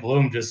Chaim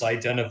Bloom just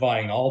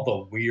identifying all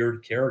the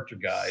weird character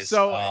guys.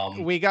 So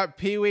we got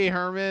Pee Wee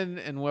Herman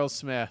and Will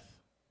Smith.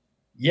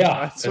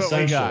 Yeah, That's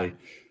essentially.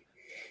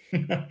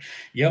 What we got.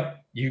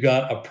 Yep, you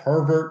got a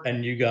pervert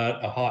and you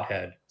got a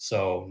hothead.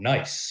 So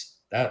nice.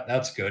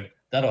 That's good.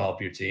 That'll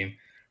help your team.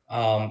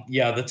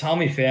 Yeah, the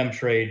Tommy Pham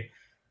trade,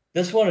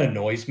 this one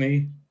annoys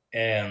me,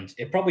 and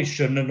it probably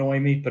shouldn't annoy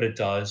me, but it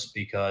does,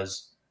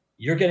 because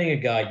you're getting a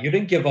guy. You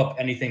didn't give up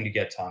anything to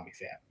get Tommy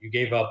Pham. You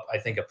gave up, I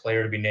think, a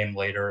player to be named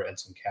later and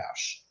some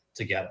cash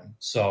to get him.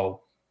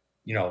 So,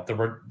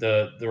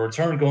 the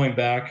return going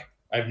back,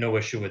 I have no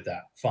issue with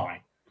that. Fine.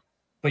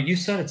 But you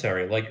said it,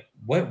 Terry. Like,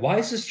 why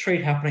is this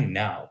trade happening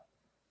now,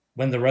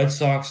 when the Red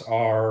Sox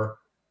are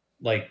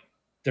like,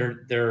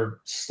 they're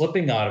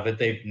slipping out of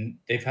it?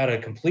 They've had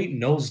a complete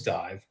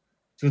nosedive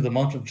through the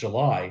month of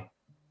July.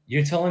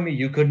 You're telling me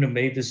you couldn't have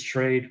made this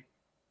trade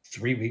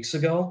 3 weeks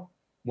ago,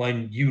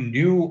 when you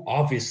knew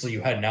obviously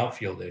you had an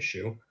outfield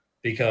issue,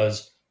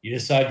 because you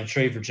decided to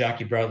trade for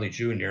Jackie Bradley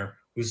Jr.,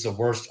 who's the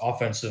worst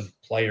offensive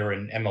player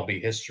in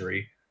MLB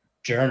history.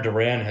 Jaron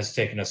Duran has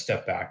taken a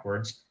step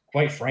backwards.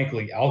 Quite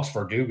frankly, Alex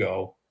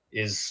Verdugo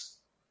he's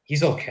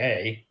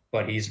okay,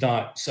 but he's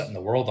not setting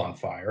the world on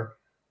fire.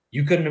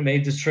 You couldn't have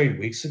made this trade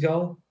weeks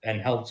ago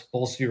and helped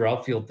bolster your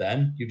outfield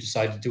then. You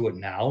decide to do it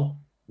now,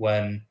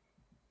 when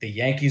the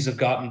Yankees have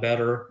gotten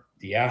better,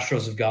 the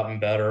Astros have gotten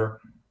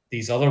better,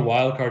 these other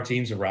wildcard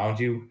teams around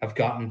you have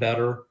gotten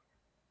better.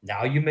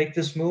 Now you make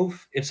this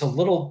move. It's too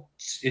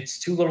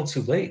little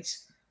too late.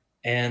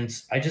 And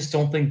I just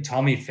don't think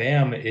Tommy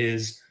Pham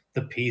is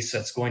the piece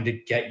that's going to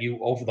get you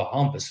over the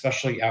hump,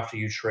 especially after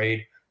you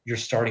trade your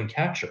starting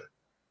catcher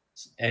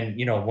and,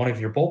 one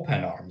of your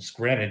bullpen arms.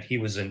 Granted, he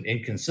was an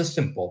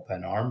inconsistent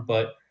bullpen arm,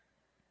 but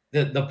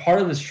the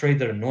part of this trade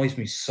that annoys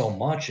me so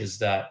much is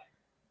that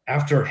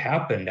after it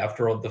happened,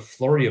 after the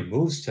flurry of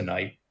moves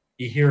tonight,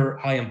 you hear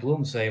Chaim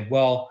Bloom saying,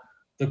 well,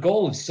 the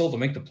goal is still to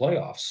make the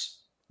playoffs.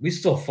 We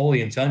still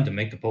fully intend to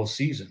make the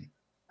postseason.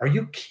 Are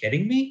you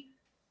kidding me?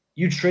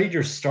 You trade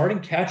your starting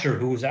catcher,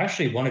 who was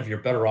actually one of your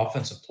better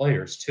offensive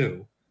players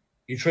too.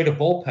 You trade a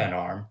bullpen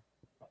arm,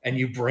 and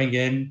you bring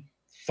in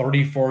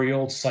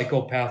 34-year-old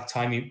psychopath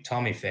Tommy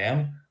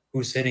Pham,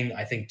 who's hitting,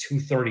 I think,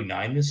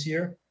 239 this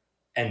year.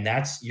 And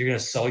you're going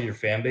to sell your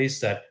fan base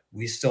that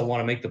we still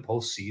want to make the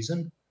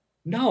postseason?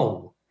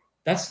 No,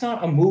 that's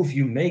not a move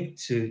you make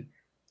to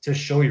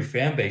show your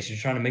fan base you're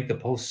trying to make the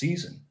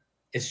postseason.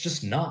 It's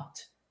just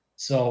not.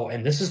 So,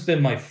 and this has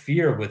been my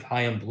fear with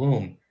Chaim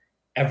Bloom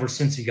ever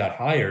since he got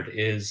hired,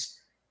 is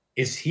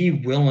he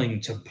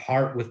willing to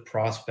part with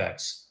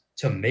prospects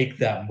to make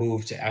that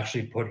move to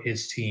actually put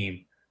his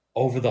team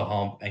over the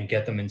hump and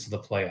get them into the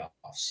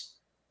playoffs?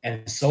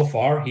 And so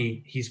far,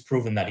 he's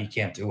proven that he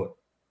can't do it.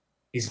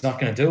 He's not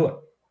going to do it.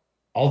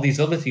 All these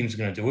other teams are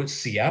going to do it.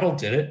 Seattle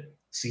did it.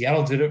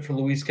 Seattle did it for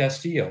Luis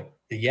Castillo.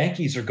 The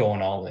Yankees are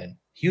going all in.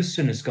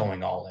 Houston is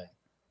going all in.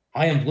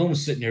 Chaim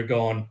Bloom's sitting here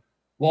going,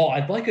 well,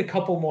 I'd like a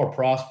couple more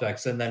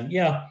prospects. And then,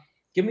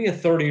 give me a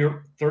 30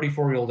 or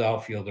 34-year-old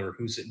outfielder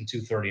who's hitting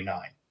 239.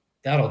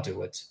 That'll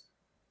do it.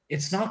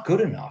 It's not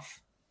good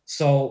enough.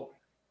 So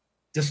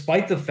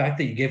despite the fact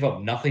that you gave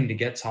up nothing to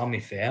get Tommy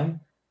Pham,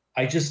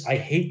 I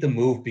hate the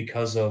move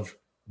because of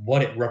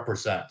what it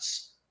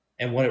represents.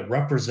 And what it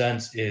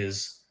represents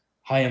is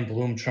Chaim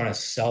Bloom trying to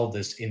sell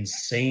this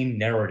insane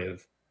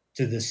narrative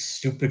to this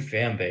stupid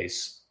fan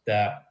base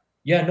that,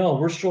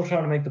 we're still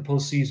trying to make the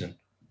postseason.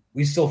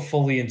 We still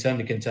fully intend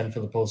to contend for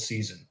the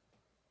postseason.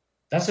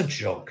 That's a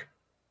joke.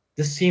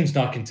 This team's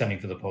not contending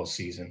for the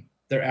postseason.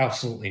 They're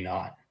absolutely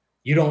not.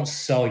 You don't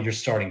sell your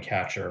starting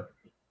catcher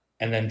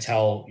and then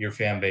tell your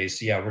fan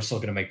base, we're still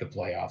going to make the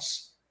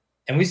playoffs.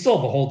 And we still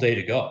have a whole day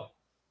to go.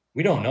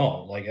 We don't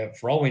know. Like,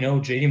 for all we know,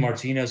 JD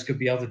Martinez could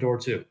be out the door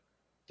too.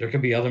 There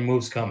could be other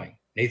moves coming.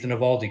 Nathan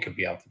Eovaldi could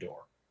be out the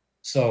door.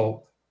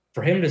 So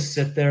for him to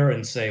sit there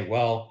and say,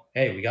 well,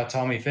 hey, we got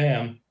Tommy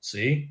Pham.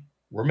 See,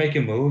 we're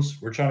making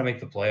moves. We're trying to make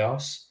the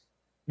playoffs.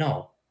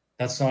 No,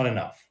 that's not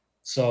enough.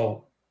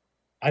 So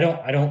I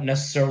don't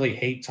necessarily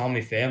hate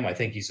Tommy Pham. I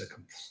think he's a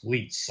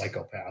complete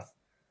psychopath.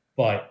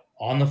 But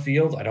on the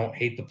field, I don't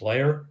hate the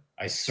player.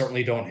 I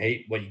certainly don't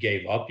hate what you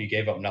gave up. You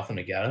gave up nothing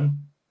to get him.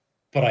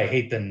 But I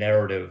hate the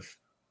narrative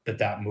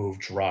that move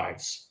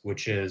drives,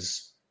 which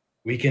is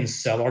we can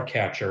sell our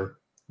catcher.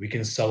 We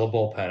can sell a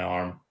bullpen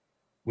arm.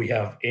 We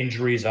have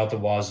injuries out the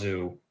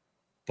wazoo.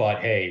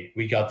 But, hey,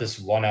 we got this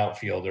one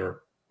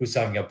outfielder who's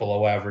having a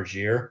below-average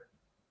year,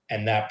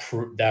 and that's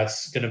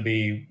going to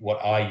be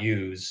what I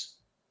use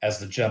as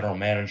the general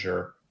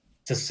manager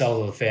to sell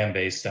to the fan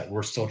base that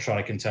we're still trying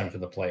to contend for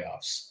the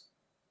playoffs.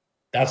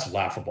 That's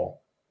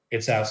laughable.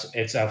 It's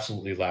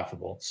absolutely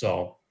laughable.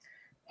 So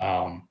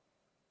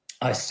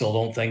I still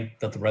don't think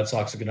that the Red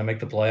Sox are going to make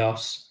the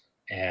playoffs,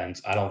 and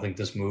I don't think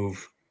this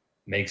move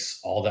makes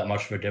all that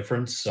much of a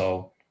difference.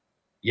 So,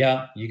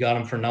 yeah, you got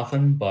him for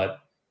nothing, but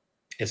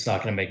it's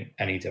not going to make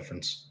any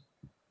difference.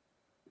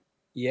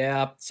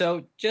 Yeah.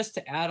 So just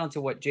to add on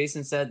to what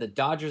Jason said, the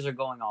Dodgers are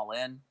going all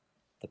in.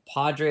 The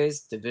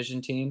Padres,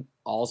 division team,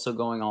 also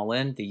going all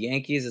in. The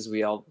Yankees, as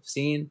we all have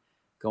seen,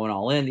 going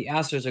all in. The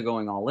Astros are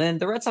going all in.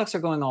 The Red Sox are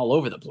going all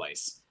over the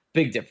place.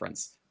 Big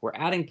difference. We're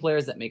adding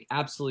players that make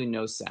absolutely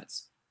no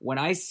sense. When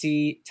I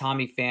see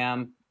Tommy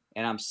Pham,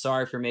 and I'm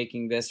sorry for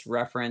making this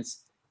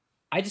reference,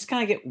 I just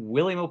kind of get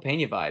Willie Mo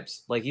Pena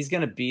vibes. Like he's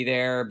going to be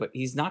there, but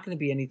he's not going to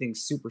be anything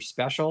super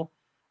special.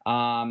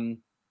 And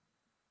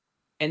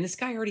this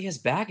guy already has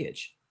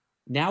baggage.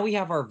 Now we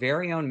have our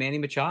very own Manny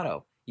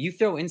Machado. You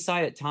throw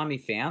inside at Tommy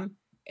Pham,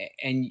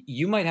 and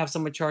you might have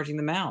someone charging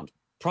the mound,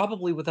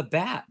 probably with a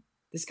bat.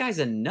 This guy's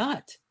a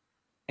nut.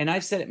 And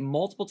I've said it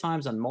multiple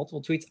times on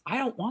multiple tweets. I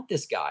don't want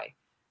this guy.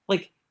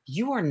 Like,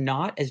 you are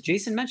not, as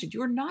Jason mentioned,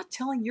 you are not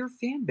telling your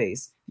fan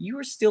base you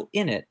are still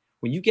in it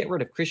when you get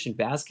rid of Christian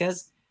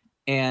Vazquez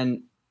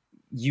and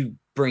you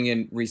bring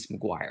in Reese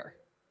McGuire.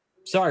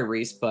 Sorry,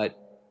 Reese, but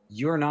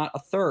you're not a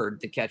third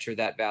the catcher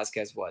that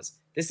Vazquez was.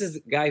 This is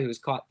the guy who's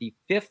caught the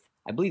fifth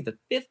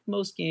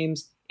most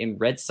games in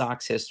Red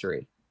Sox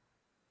history.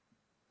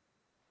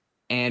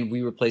 And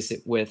we replace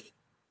it with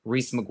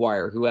Reese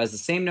McGuire, who has the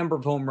same number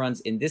of home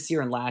runs in this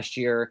year and last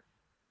year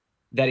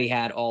that he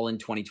had all in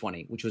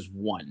 2020, which was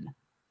 1.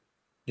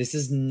 This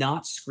is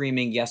not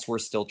screaming, yes, we're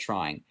still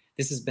trying.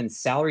 This has been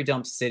salary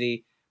dump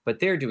city, but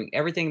they're doing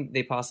everything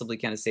they possibly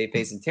can to save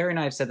face. And Terry and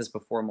I have said this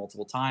before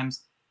multiple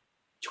times.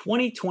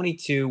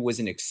 2022 was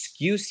an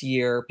excuse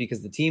year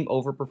because the team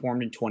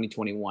overperformed in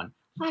 2021.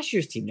 Last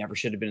year's team never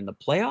should have been in the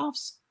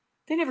playoffs.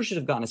 They never should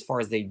have gone as far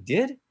as they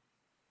did,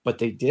 but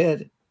they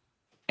did.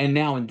 And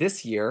now in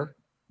this year,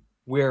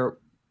 we're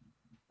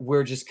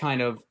just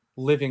kind of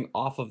living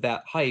off of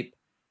that hype,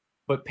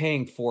 but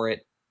paying for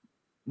it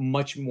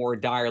much more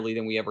direly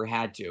than we ever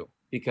had to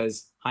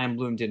because Chaim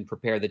Bloom didn't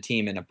prepare the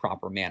team in a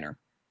proper manner.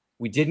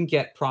 We didn't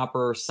get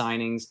proper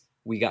signings.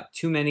 We got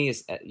too many,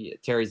 as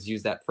Terry's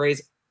used that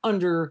phrase,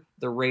 under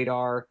the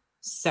radar,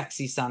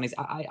 sexy signings.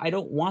 I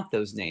don't want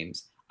those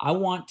names. I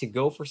want to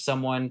go for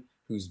someone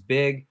who's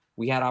big.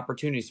 We had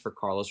opportunities for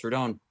Carlos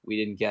Rodon. We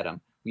didn't get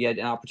him. We had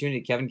an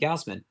opportunity, Kevin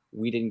Gausman.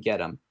 We didn't get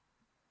him.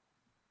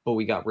 But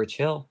we got Rich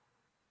Hill.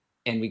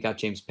 And we got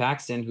James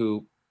Paxton,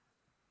 who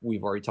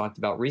we've already talked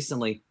about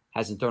recently,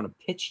 hasn't thrown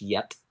a pitch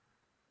yet.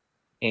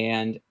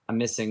 And I'm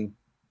missing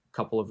a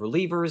couple of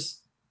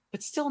relievers.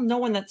 But still no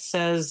one that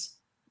says,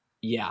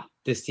 yeah,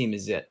 this team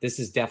is it. This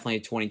is definitely a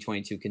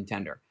 2022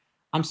 contender.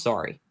 I'm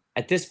sorry.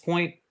 At this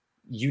point,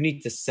 you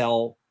need to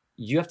sell.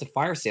 You have to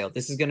fire sale.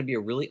 This is going to be a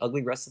really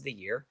ugly rest of the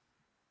year.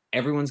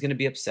 Everyone's going to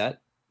be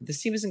upset.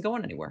 This team isn't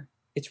going anywhere.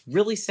 It's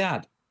really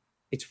sad.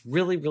 It's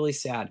really, really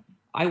sad.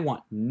 I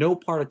want no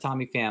part of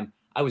Tommy Pham.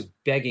 I was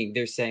begging.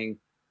 They're saying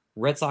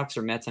Red Sox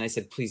or Mets. And I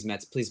said, please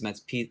Mets, please Mets,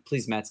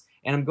 please Mets.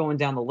 And I'm going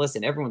down the list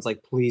and everyone's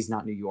like, please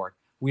not New York.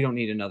 We don't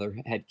need another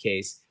head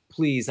case.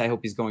 Please, I hope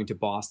he's going to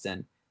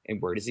Boston.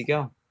 And where does he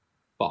go?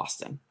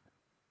 Boston.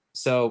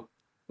 So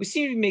we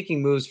seem to be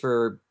making moves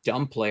for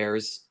dumb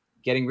players,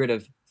 getting rid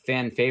of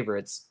fan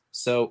favorites.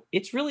 So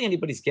it's really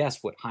anybody's guess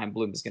what Chaim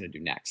Bloom is going to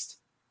do next.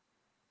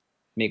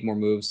 Make more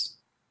moves.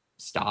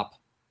 Stop.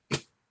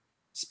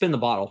 Spin the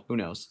bottle. Who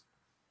knows?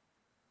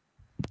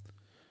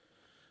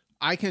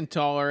 I can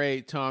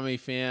tolerate Tommy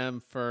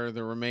Pham for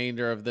the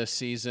remainder of this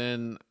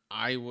season.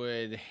 I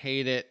would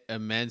hate it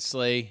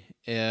immensely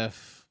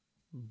if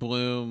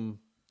Bloom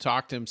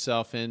talked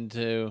himself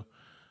into,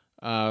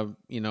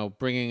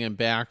 bringing him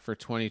back for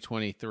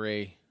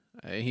 2023.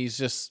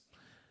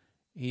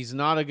 He's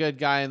not a good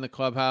guy in the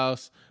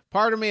clubhouse.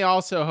 Part of me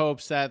also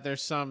hopes that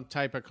there's some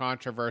type of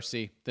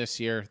controversy this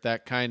year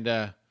that kind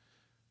of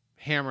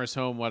hammers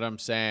home what I'm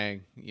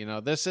saying.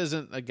 This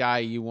isn't a guy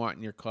you want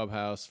in your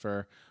clubhouse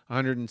for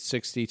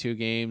 162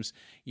 games.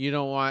 You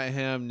don't want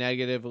him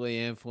negatively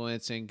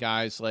influencing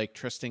guys like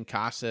Tristan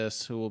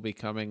Casas, who will be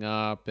coming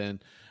up,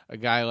 and a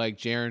guy like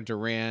Jarren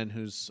Duran,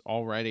 who's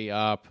already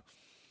up.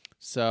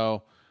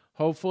 So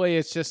hopefully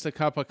it's just a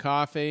cup of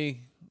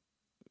coffee.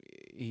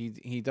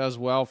 He does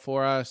well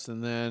for us,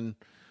 and then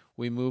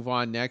we move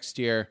on next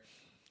year.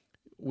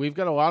 We've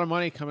got a lot of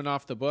money coming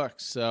off the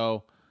books,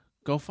 so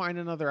go find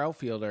another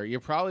outfielder.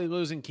 You're probably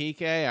losing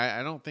Kike.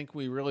 I don't think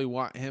we really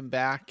want him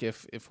back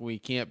if we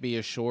can't be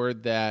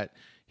assured that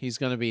he's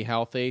going to be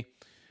healthy.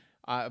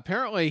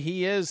 Apparently,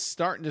 he is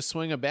starting to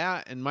swing a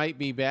bat and might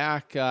be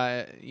back,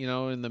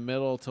 in the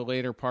middle to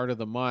later part of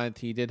the month.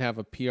 He did have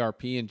a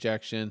PRP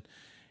injection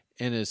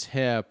in his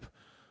hip.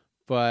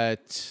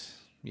 But,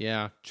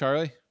 yeah,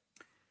 Charlie?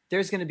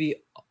 There's going to be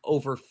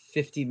over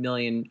 $50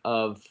 million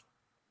of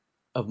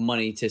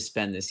money to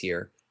spend this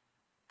year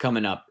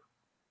coming up.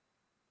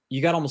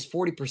 You got almost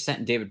 40%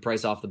 in David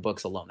Price off the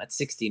books alone. That's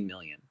 $16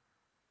 million.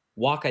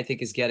 Walk, I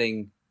think, is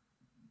getting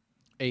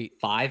 8.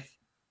 5.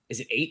 Is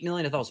it $8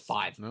 million? I thought it was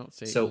 5. No, it's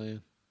 $8 so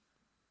million.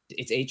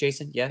 It's 8,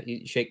 Jason? Yeah,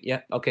 you shake.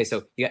 Yeah. Okay,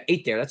 so you got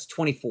 8 there. That's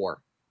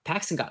 24.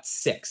 Paxton got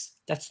 6.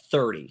 That's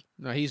 30.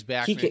 No, he's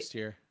back next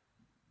year.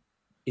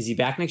 Is he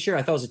back next year?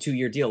 I thought it was a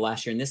 2-year deal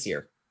last year and this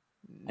year.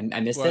 I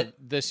missed it?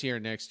 This year,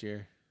 next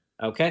year.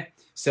 Okay.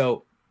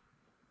 So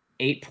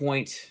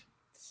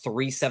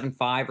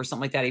 8.375 or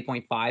something like that,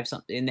 8.5,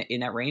 something in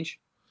that range?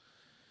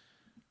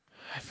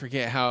 I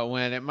forget how it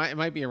went. It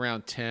might be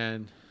around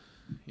 10.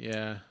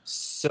 Yeah.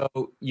 So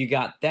you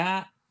got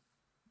that.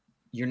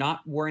 You're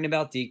not worrying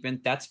about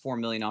Diekman. That's $4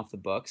 million off the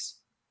books.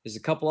 There's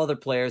a couple other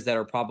players that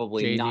are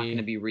probably not going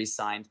to be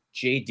re-signed.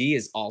 JD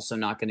is also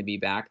not going to be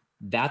back.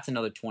 That's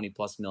another 20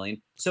 plus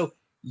million. So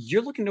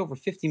you're looking at over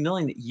 50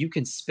 million that you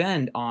can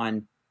spend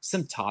on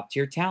some top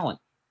tier talent.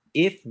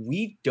 If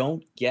we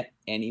don't get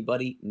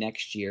anybody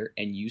next year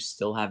and you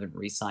still haven't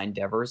re-signed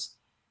Devers,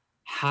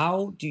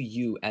 how do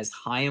you, as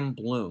Chaim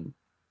Bloom,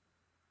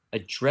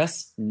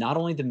 address not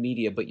only the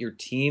media, but your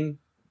team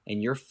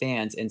and your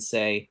fans and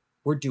say,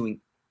 we're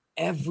doing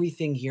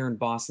everything here in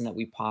Boston that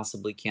we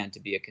possibly can to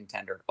be a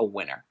contender, a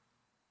winner?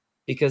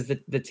 Because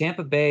the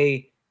Tampa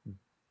Bay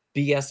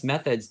BS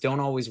methods don't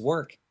always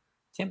work.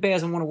 Tampa Bay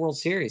hasn't won a World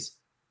Series.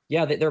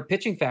 Yeah, they're a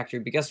pitching factory,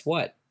 but guess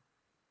what?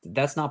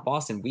 That's not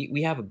Boston.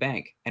 We have a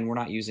bank, and we're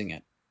not using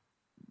it.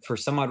 For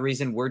some odd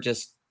reason, we're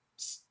just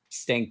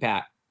staying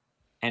pat,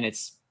 and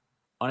it's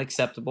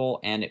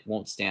unacceptable, and it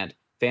won't stand.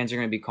 Fans are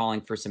going to be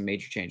calling for some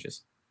major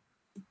changes.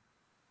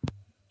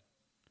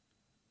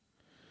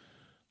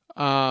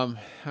 I'm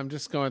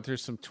just going through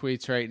some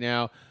tweets right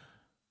now.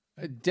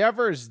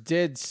 Devers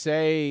did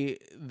say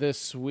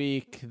this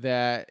week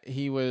that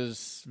he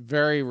was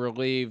very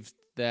relieved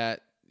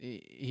that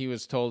he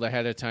was told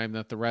ahead of time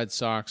that the Red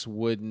Sox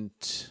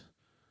wouldn't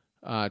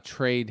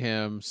trade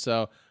him.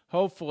 So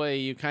hopefully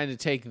you kind of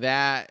take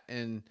that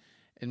and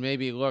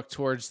maybe look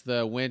towards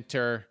the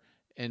winter,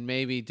 and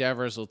maybe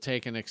Devers will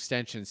take an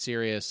extension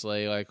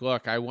seriously. Like,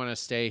 look, I want to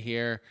stay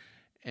here,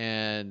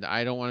 and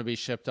I don't want to be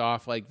shipped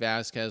off like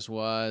Vazquez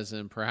was,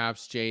 and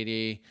perhaps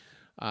JD,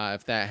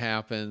 if that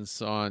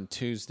happens on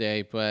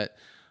Tuesday. But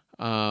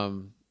that's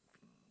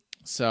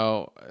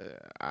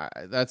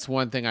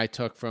one thing I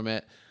took from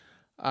it.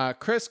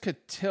 Chris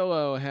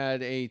Cotillo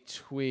had a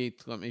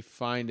tweet. Let me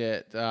find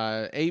it.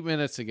 8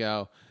 minutes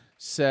ago,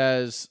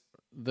 says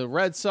the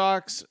Red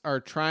Sox are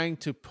trying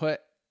to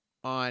put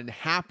on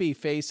happy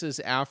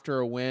faces after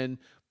a win,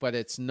 but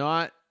it's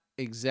not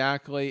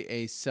exactly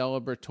a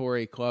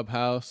celebratory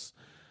clubhouse.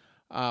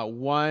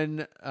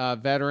 One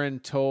veteran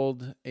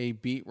told a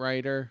beat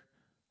writer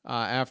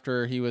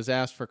after he was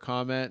asked for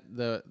comment,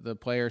 the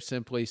player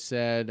simply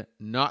said,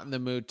 "Not in the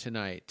mood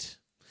tonight."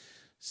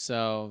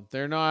 So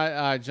they're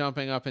not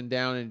jumping up and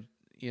down and,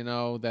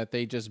 that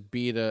they just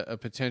beat a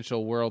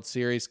potential World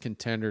Series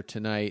contender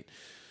tonight.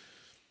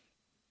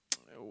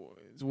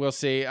 We'll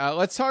see.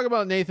 Let's talk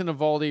about Nathan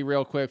Eovaldi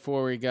real quick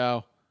before we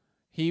go.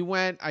 He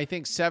went, I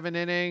think, 7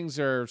 innings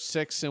or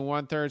 6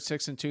 1/3,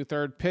 6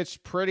 2/3,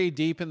 pitched pretty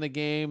deep in the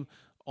game,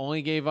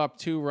 only gave up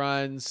 2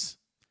 runs.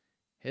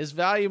 His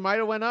value might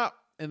have went up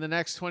in the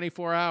next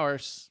 24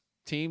 hours.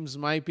 Teams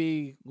might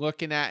be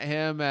looking at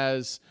him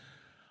as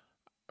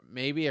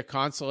maybe a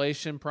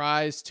consolation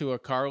prize to a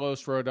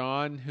Carlos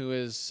Rodon, who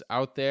is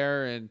out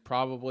there and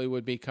probably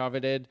would be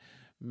coveted.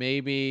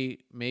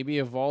 Maybe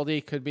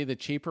Eovaldi could be the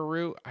cheaper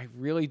route. I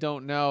really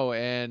don't know.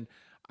 And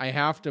I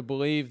have to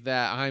believe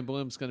that Chaim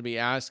Bloom's going to be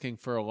asking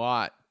for a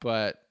lot,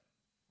 but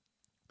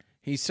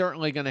he's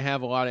certainly going to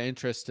have a lot of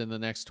interest in the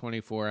next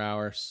 24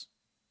 hours.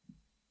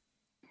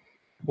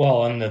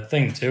 Well, and the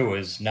thing too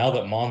is now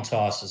that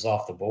Montas is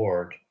off the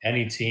board,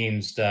 any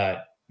teams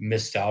that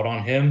missed out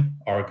on him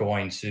are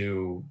going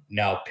to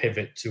now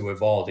pivot to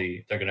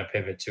Eovaldi. They're going to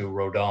pivot to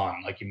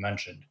Rodon, like you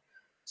mentioned.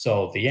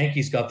 So the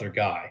Yankees got their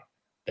guy.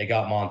 They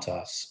got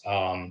Montas.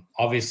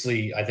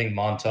 Obviously, I think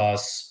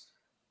Montas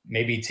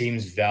maybe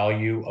teams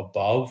value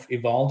above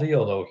Eovaldi,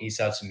 although he's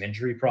had some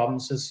injury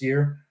problems this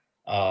year.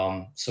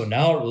 So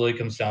now it really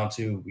comes down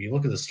to, we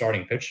look at the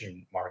starting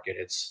pitching market.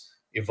 It's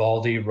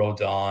Eovaldi,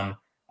 Rodon.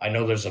 I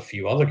know there's a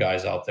few other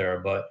guys out there,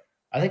 but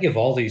I think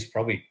Eovaldi is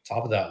probably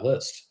top of that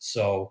list.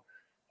 So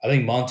I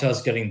think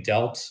Montas getting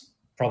dealt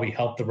probably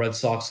helped the Red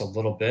Sox a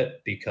little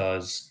bit,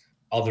 because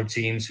other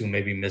teams who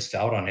maybe missed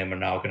out on him are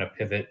now going to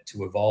pivot to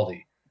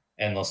Eovaldi.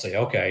 And they'll say,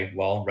 okay,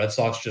 well, Red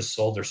Sox just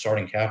sold their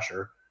starting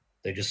catcher.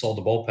 They just sold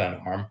the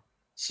bullpen arm.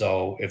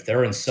 So if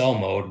they're in sell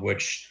mode,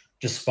 which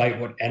despite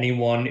what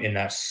anyone in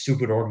that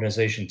stupid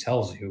organization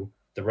tells you,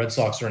 the Red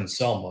Sox are in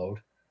sell mode,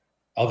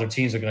 other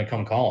teams are going to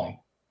come calling.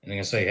 And they're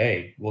going to say,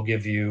 hey, we'll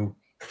give you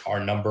our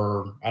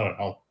number, I don't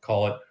know,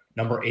 call it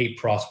number 8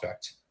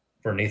 prospect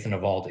for Nathan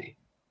Eovaldi.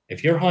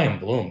 If you're Chaim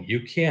Bloom,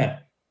 you can't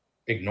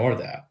ignore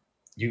that.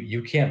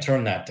 You can't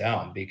turn that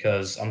down,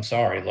 because I'm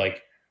sorry,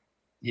 like,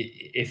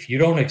 if you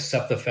don't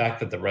accept the fact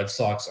that the Red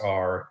Sox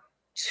are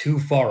too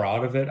far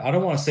out of it, I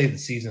don't want to say the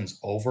season's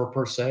over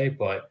per se,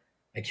 but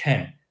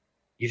again,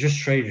 you just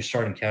traded your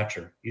starting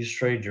catcher. You just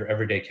traded your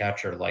everyday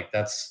catcher. Like,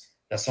 that's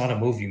not a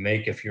move you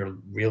make if you're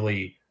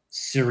really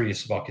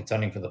serious about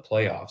contending for the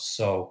playoffs.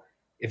 So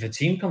if a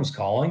team comes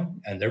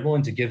calling and they're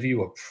willing to give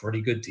you a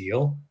pretty good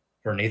deal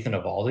for Nathan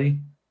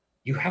Eovaldi,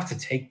 you have to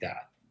take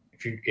that.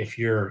 If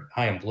you're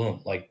Chaim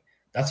Bloom, like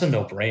that's a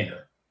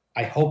no-brainer.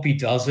 I hope he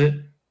does it.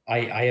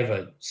 I have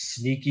a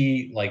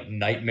sneaky, like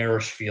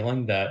nightmarish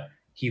feeling that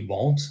he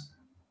won't,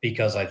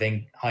 because I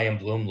think Chaim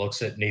Bloom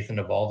looks at Nathan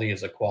Eovaldi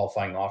as a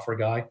qualifying offer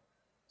guy.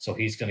 So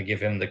he's going to give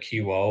him the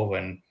QO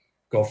and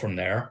go from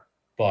there.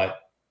 But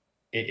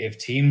if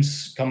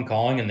teams come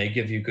calling and they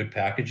give you good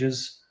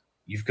packages,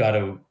 you've got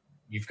to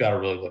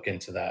really look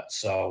into that.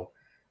 So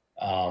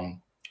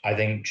I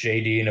think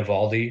JD and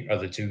Eovaldi are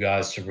the two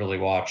guys to really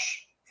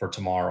watch for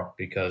tomorrow,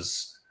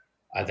 because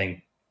I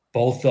think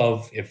both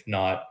of, if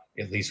not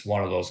at least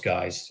one of those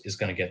guys, is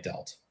going to get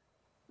dealt.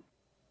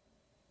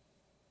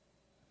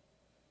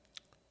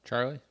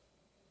 Charlie?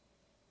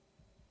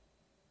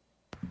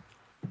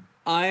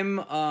 I'm,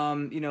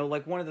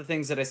 like one of the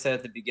things that I said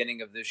at the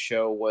beginning of this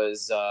show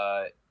was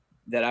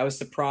that I was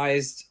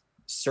surprised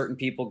certain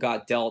people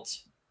got dealt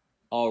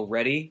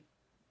already.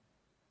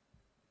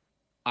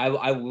 I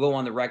will go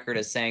on the record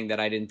as saying that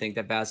I didn't think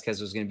that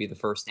Vazquez was going to be the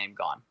first name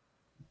gone.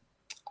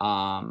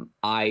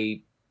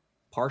 I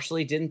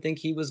partially didn't think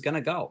he was going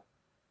to go.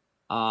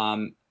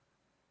 I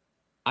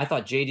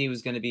thought JD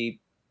was going to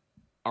be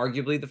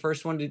arguably the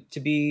first one to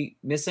be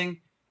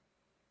missing.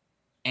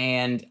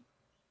 And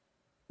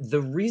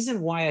the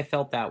reason why I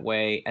felt that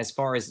way, as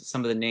far as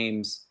some of the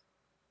names,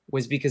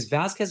 was because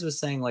Vazquez was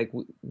saying, like,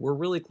 we're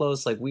really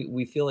close. Like,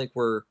 we feel like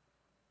we're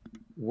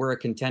a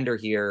contender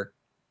here.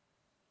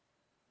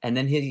 And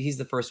then he's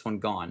the first one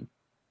gone.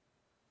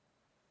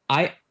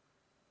 I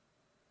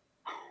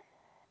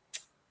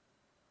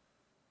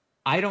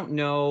don't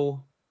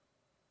know.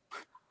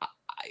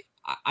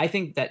 I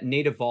think that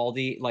Nate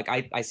Eovaldi, like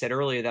I said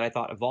earlier, that I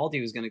thought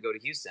Eovaldi was going to go to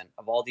Houston.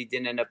 Eovaldi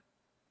didn't end up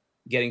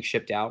getting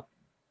shipped out.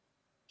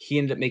 He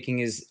ended up making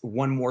his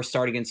one more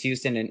start against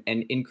Houston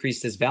and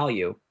increased his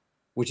value,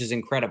 which is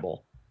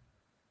incredible.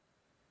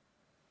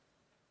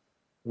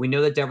 We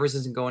know that Devers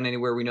isn't going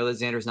anywhere. We know that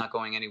Xander's not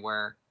going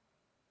anywhere.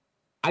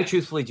 I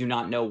truthfully do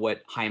not know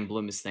what Chaim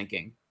Bloom is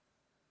thinking,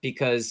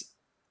 because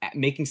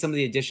making some of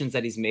the additions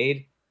that he's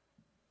made,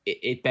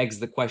 it begs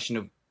the question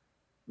of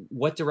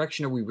what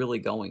direction are we really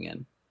going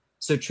in?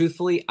 So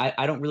truthfully,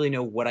 I don't really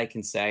know what I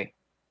can say.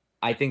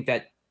 I think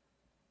that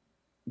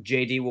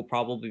JD will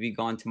probably be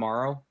gone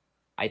tomorrow.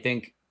 I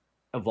think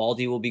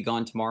Eovaldi will be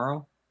gone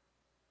tomorrow.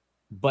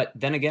 But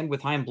then again,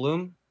 with Chaim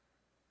Bloom,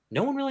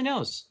 no one really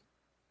knows.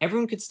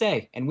 Everyone could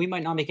stay, and we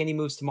might not make any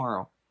moves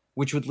tomorrow,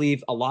 which would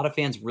leave a lot of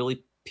fans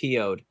really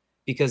PO'd,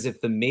 because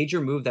if the major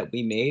move that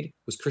we made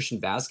was Christian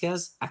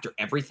Vazquez, after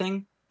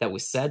everything that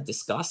was said,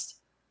 discussed,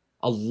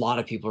 a lot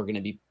of people are going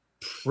to be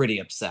pretty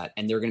upset,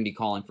 and they're going to be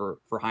calling for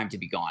Chaim to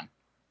be gone.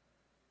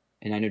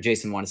 And I know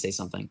Jason wanted to say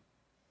something.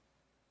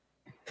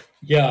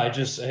 Yeah, I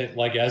just,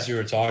 like, as you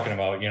were talking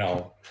about,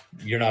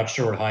 you're not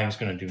sure what Chaim's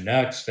going to do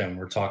next, and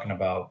we're talking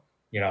about,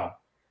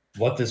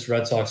 what this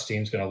Red Sox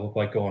team's going to look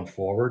like going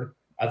forward.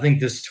 I think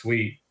this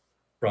tweet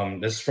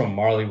from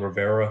Marley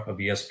Rivera of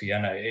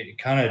ESPN, it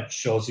kind of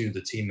shows you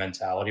the team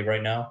mentality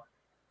right now.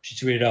 She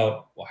tweeted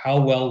out, well,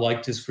 how well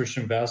liked is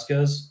Christian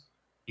Vazquez?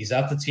 He's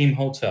at the team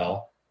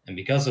hotel, and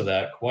because of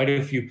that, quite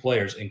a few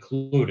players,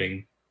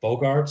 including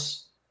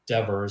Bogarts,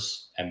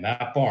 Devers, and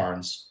Matt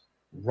Barnes,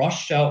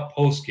 rushed out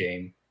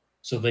post-game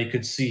so they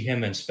could see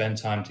him and spend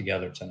time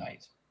together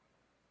tonight.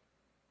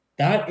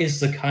 That is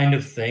the kind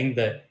of thing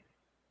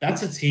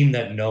that's a team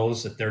that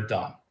knows that they're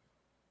done.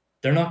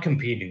 They're not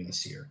competing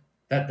this year.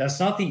 That's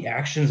not the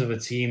actions of a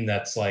team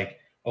that's like,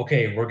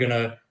 okay,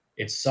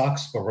 it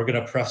sucks, but we're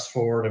going to press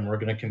forward and we're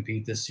going to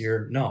compete this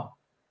year. No,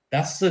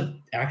 that's the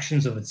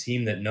actions of a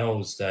team that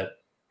knows that,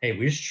 hey,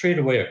 we just traded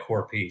away a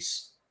core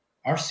piece.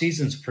 Our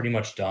season's pretty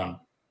much done.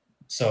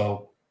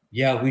 So,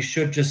 yeah, we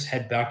should just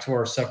head back to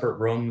our separate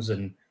rooms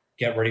and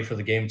get ready for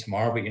the game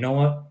tomorrow. But you know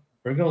what?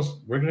 We're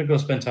going to go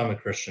spend time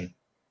with Christian,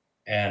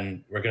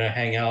 and we're going to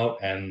hang out.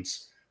 And,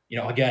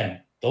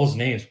 again, those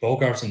names,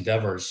 Bogarts and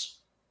Devers,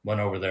 went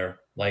over there.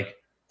 Like,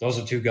 those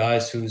are two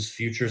guys whose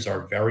futures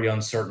are very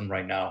uncertain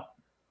right now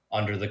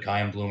under the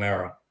Chaim Bloom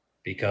era,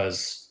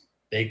 because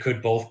they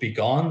could both be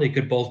gone. They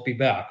could both be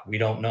back. We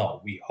don't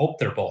know. We hope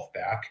they're both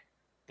back.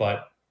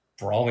 But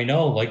for all we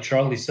know, like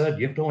Charlie said,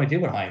 you have no idea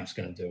what Chaim's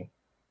going to do.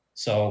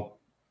 So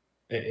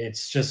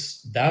it's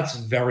just, that's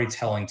very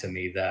telling to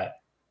me that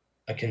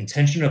a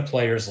contingent of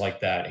players like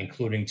that,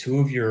 including two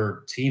of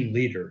your team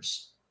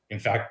leaders, in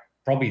fact,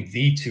 probably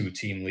the two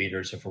team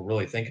leaders, if we're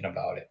really thinking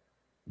about it,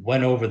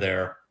 went over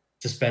there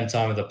to spend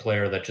time with a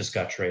player that just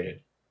got traded.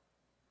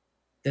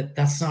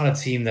 That's not a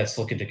team that's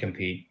looking to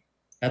compete.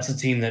 That's a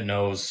team that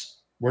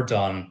knows we're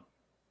done.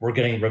 We're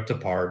getting ripped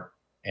apart.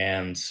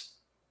 And,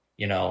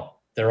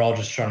 they're all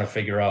just trying to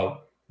figure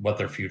out what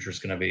their future is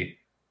going to be.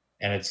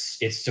 And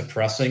it's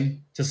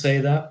depressing to say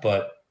that,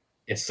 but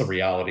it's the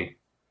reality.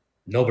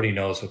 Nobody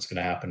knows what's going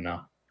to happen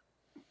now.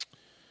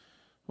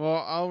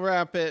 Well, I'll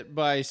wrap it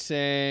by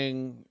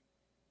saying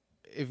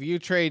if you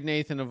trade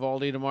Nathan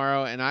Eovaldi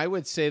tomorrow, and I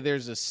would say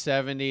there's a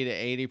 70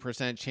 to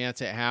 80%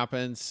 chance it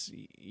happens,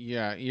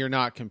 yeah, you're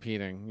not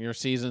competing. Your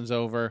season's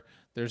over.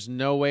 There's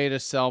no way to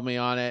sell me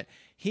on it.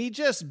 He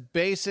just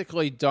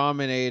basically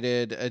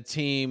dominated a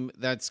team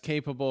that's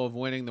capable of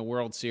winning the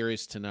World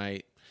Series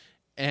tonight.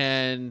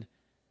 And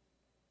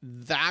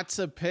that's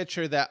a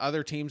pitcher that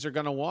other teams are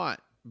going to want,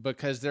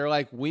 because they're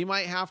like, we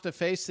might have to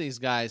face these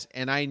guys,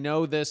 and I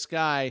know this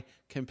guy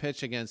can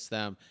pitch against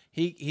them.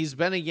 He's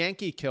been a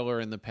Yankee killer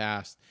in the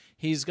past.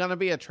 He's going to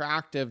be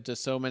attractive to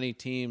so many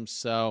teams.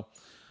 So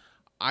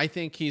I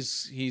think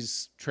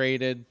he's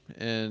traded,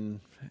 and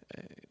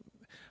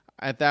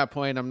at that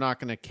point, I'm not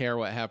going to care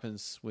what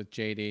happens with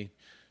JD.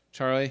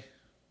 Charlie,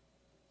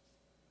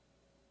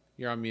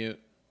 you're on mute.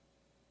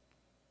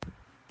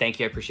 Thank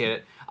you. I appreciate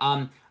it.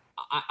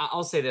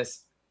 I'll say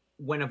this.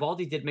 When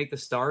Eovaldi did make the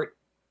start,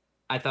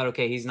 I thought,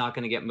 okay, he's not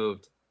going to get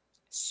moved.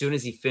 As soon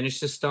as he finished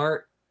the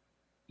start,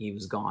 he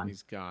was gone.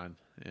 He's gone.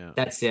 Yeah.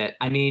 That's it.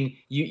 I mean,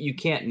 you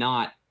can't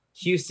not.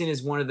 Houston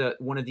is one of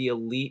the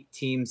elite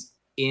teams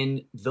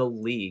in the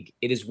league.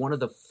 It is one of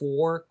the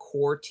 4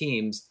 core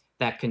teams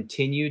that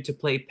continue to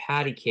play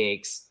patty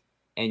cakes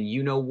and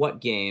you know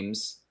what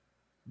games,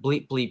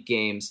 bleep bleep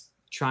games,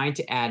 trying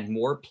to add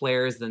more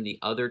players than the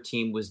other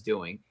team was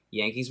doing.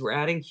 Yankees were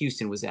adding,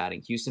 Houston was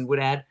adding. Houston would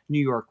add, New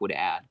York would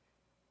add.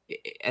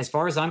 As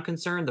far as I'm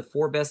concerned, the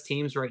 4 best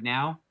teams right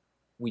now,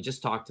 we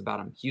just talked about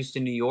them.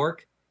 Houston, New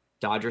York,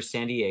 Dodgers,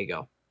 San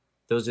Diego.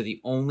 Those are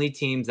the only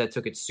teams that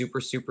took it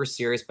super, super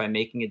serious by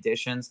making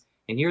additions.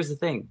 And here's the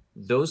thing.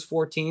 Those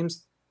 4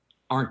 teams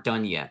aren't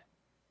done yet.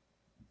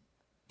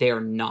 They are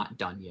not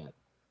done yet.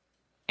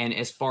 And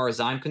as far as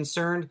I'm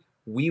concerned,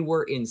 we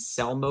were in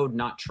sell mode,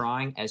 not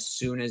trying, as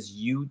soon as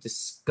you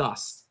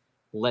discussed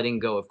letting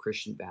go of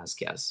Christian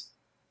Vazquez.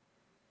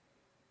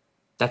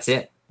 That's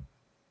it.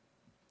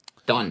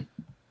 Done.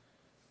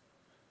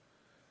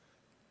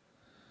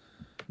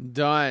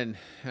 Done,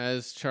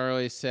 as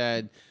Charlie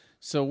said.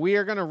 So we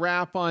are going to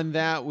wrap on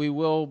that. We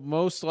will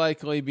most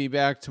likely be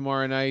back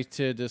tomorrow night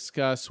to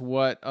discuss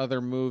what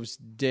other moves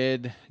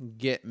did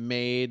get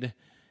made.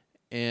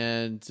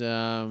 And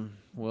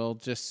we'll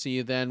just see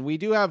you then. We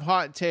do have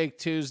Hot Take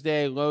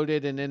Tuesday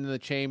loaded and in the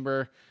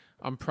chamber.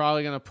 I'm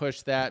probably going to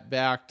push that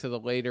back to the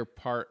later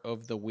part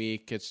of the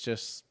week. It's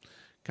just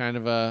kind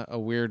of a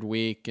weird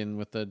week, and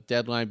with the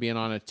deadline being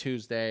on a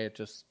Tuesday, it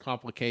just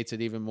complicates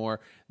it even more.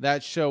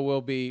 That show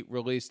will be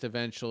released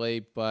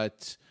eventually,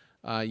 but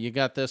you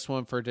got this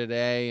one for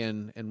today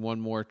and one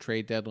more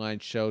trade deadline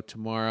show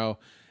tomorrow.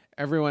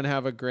 Everyone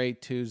have a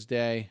great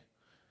Tuesday.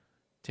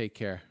 Take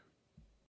care.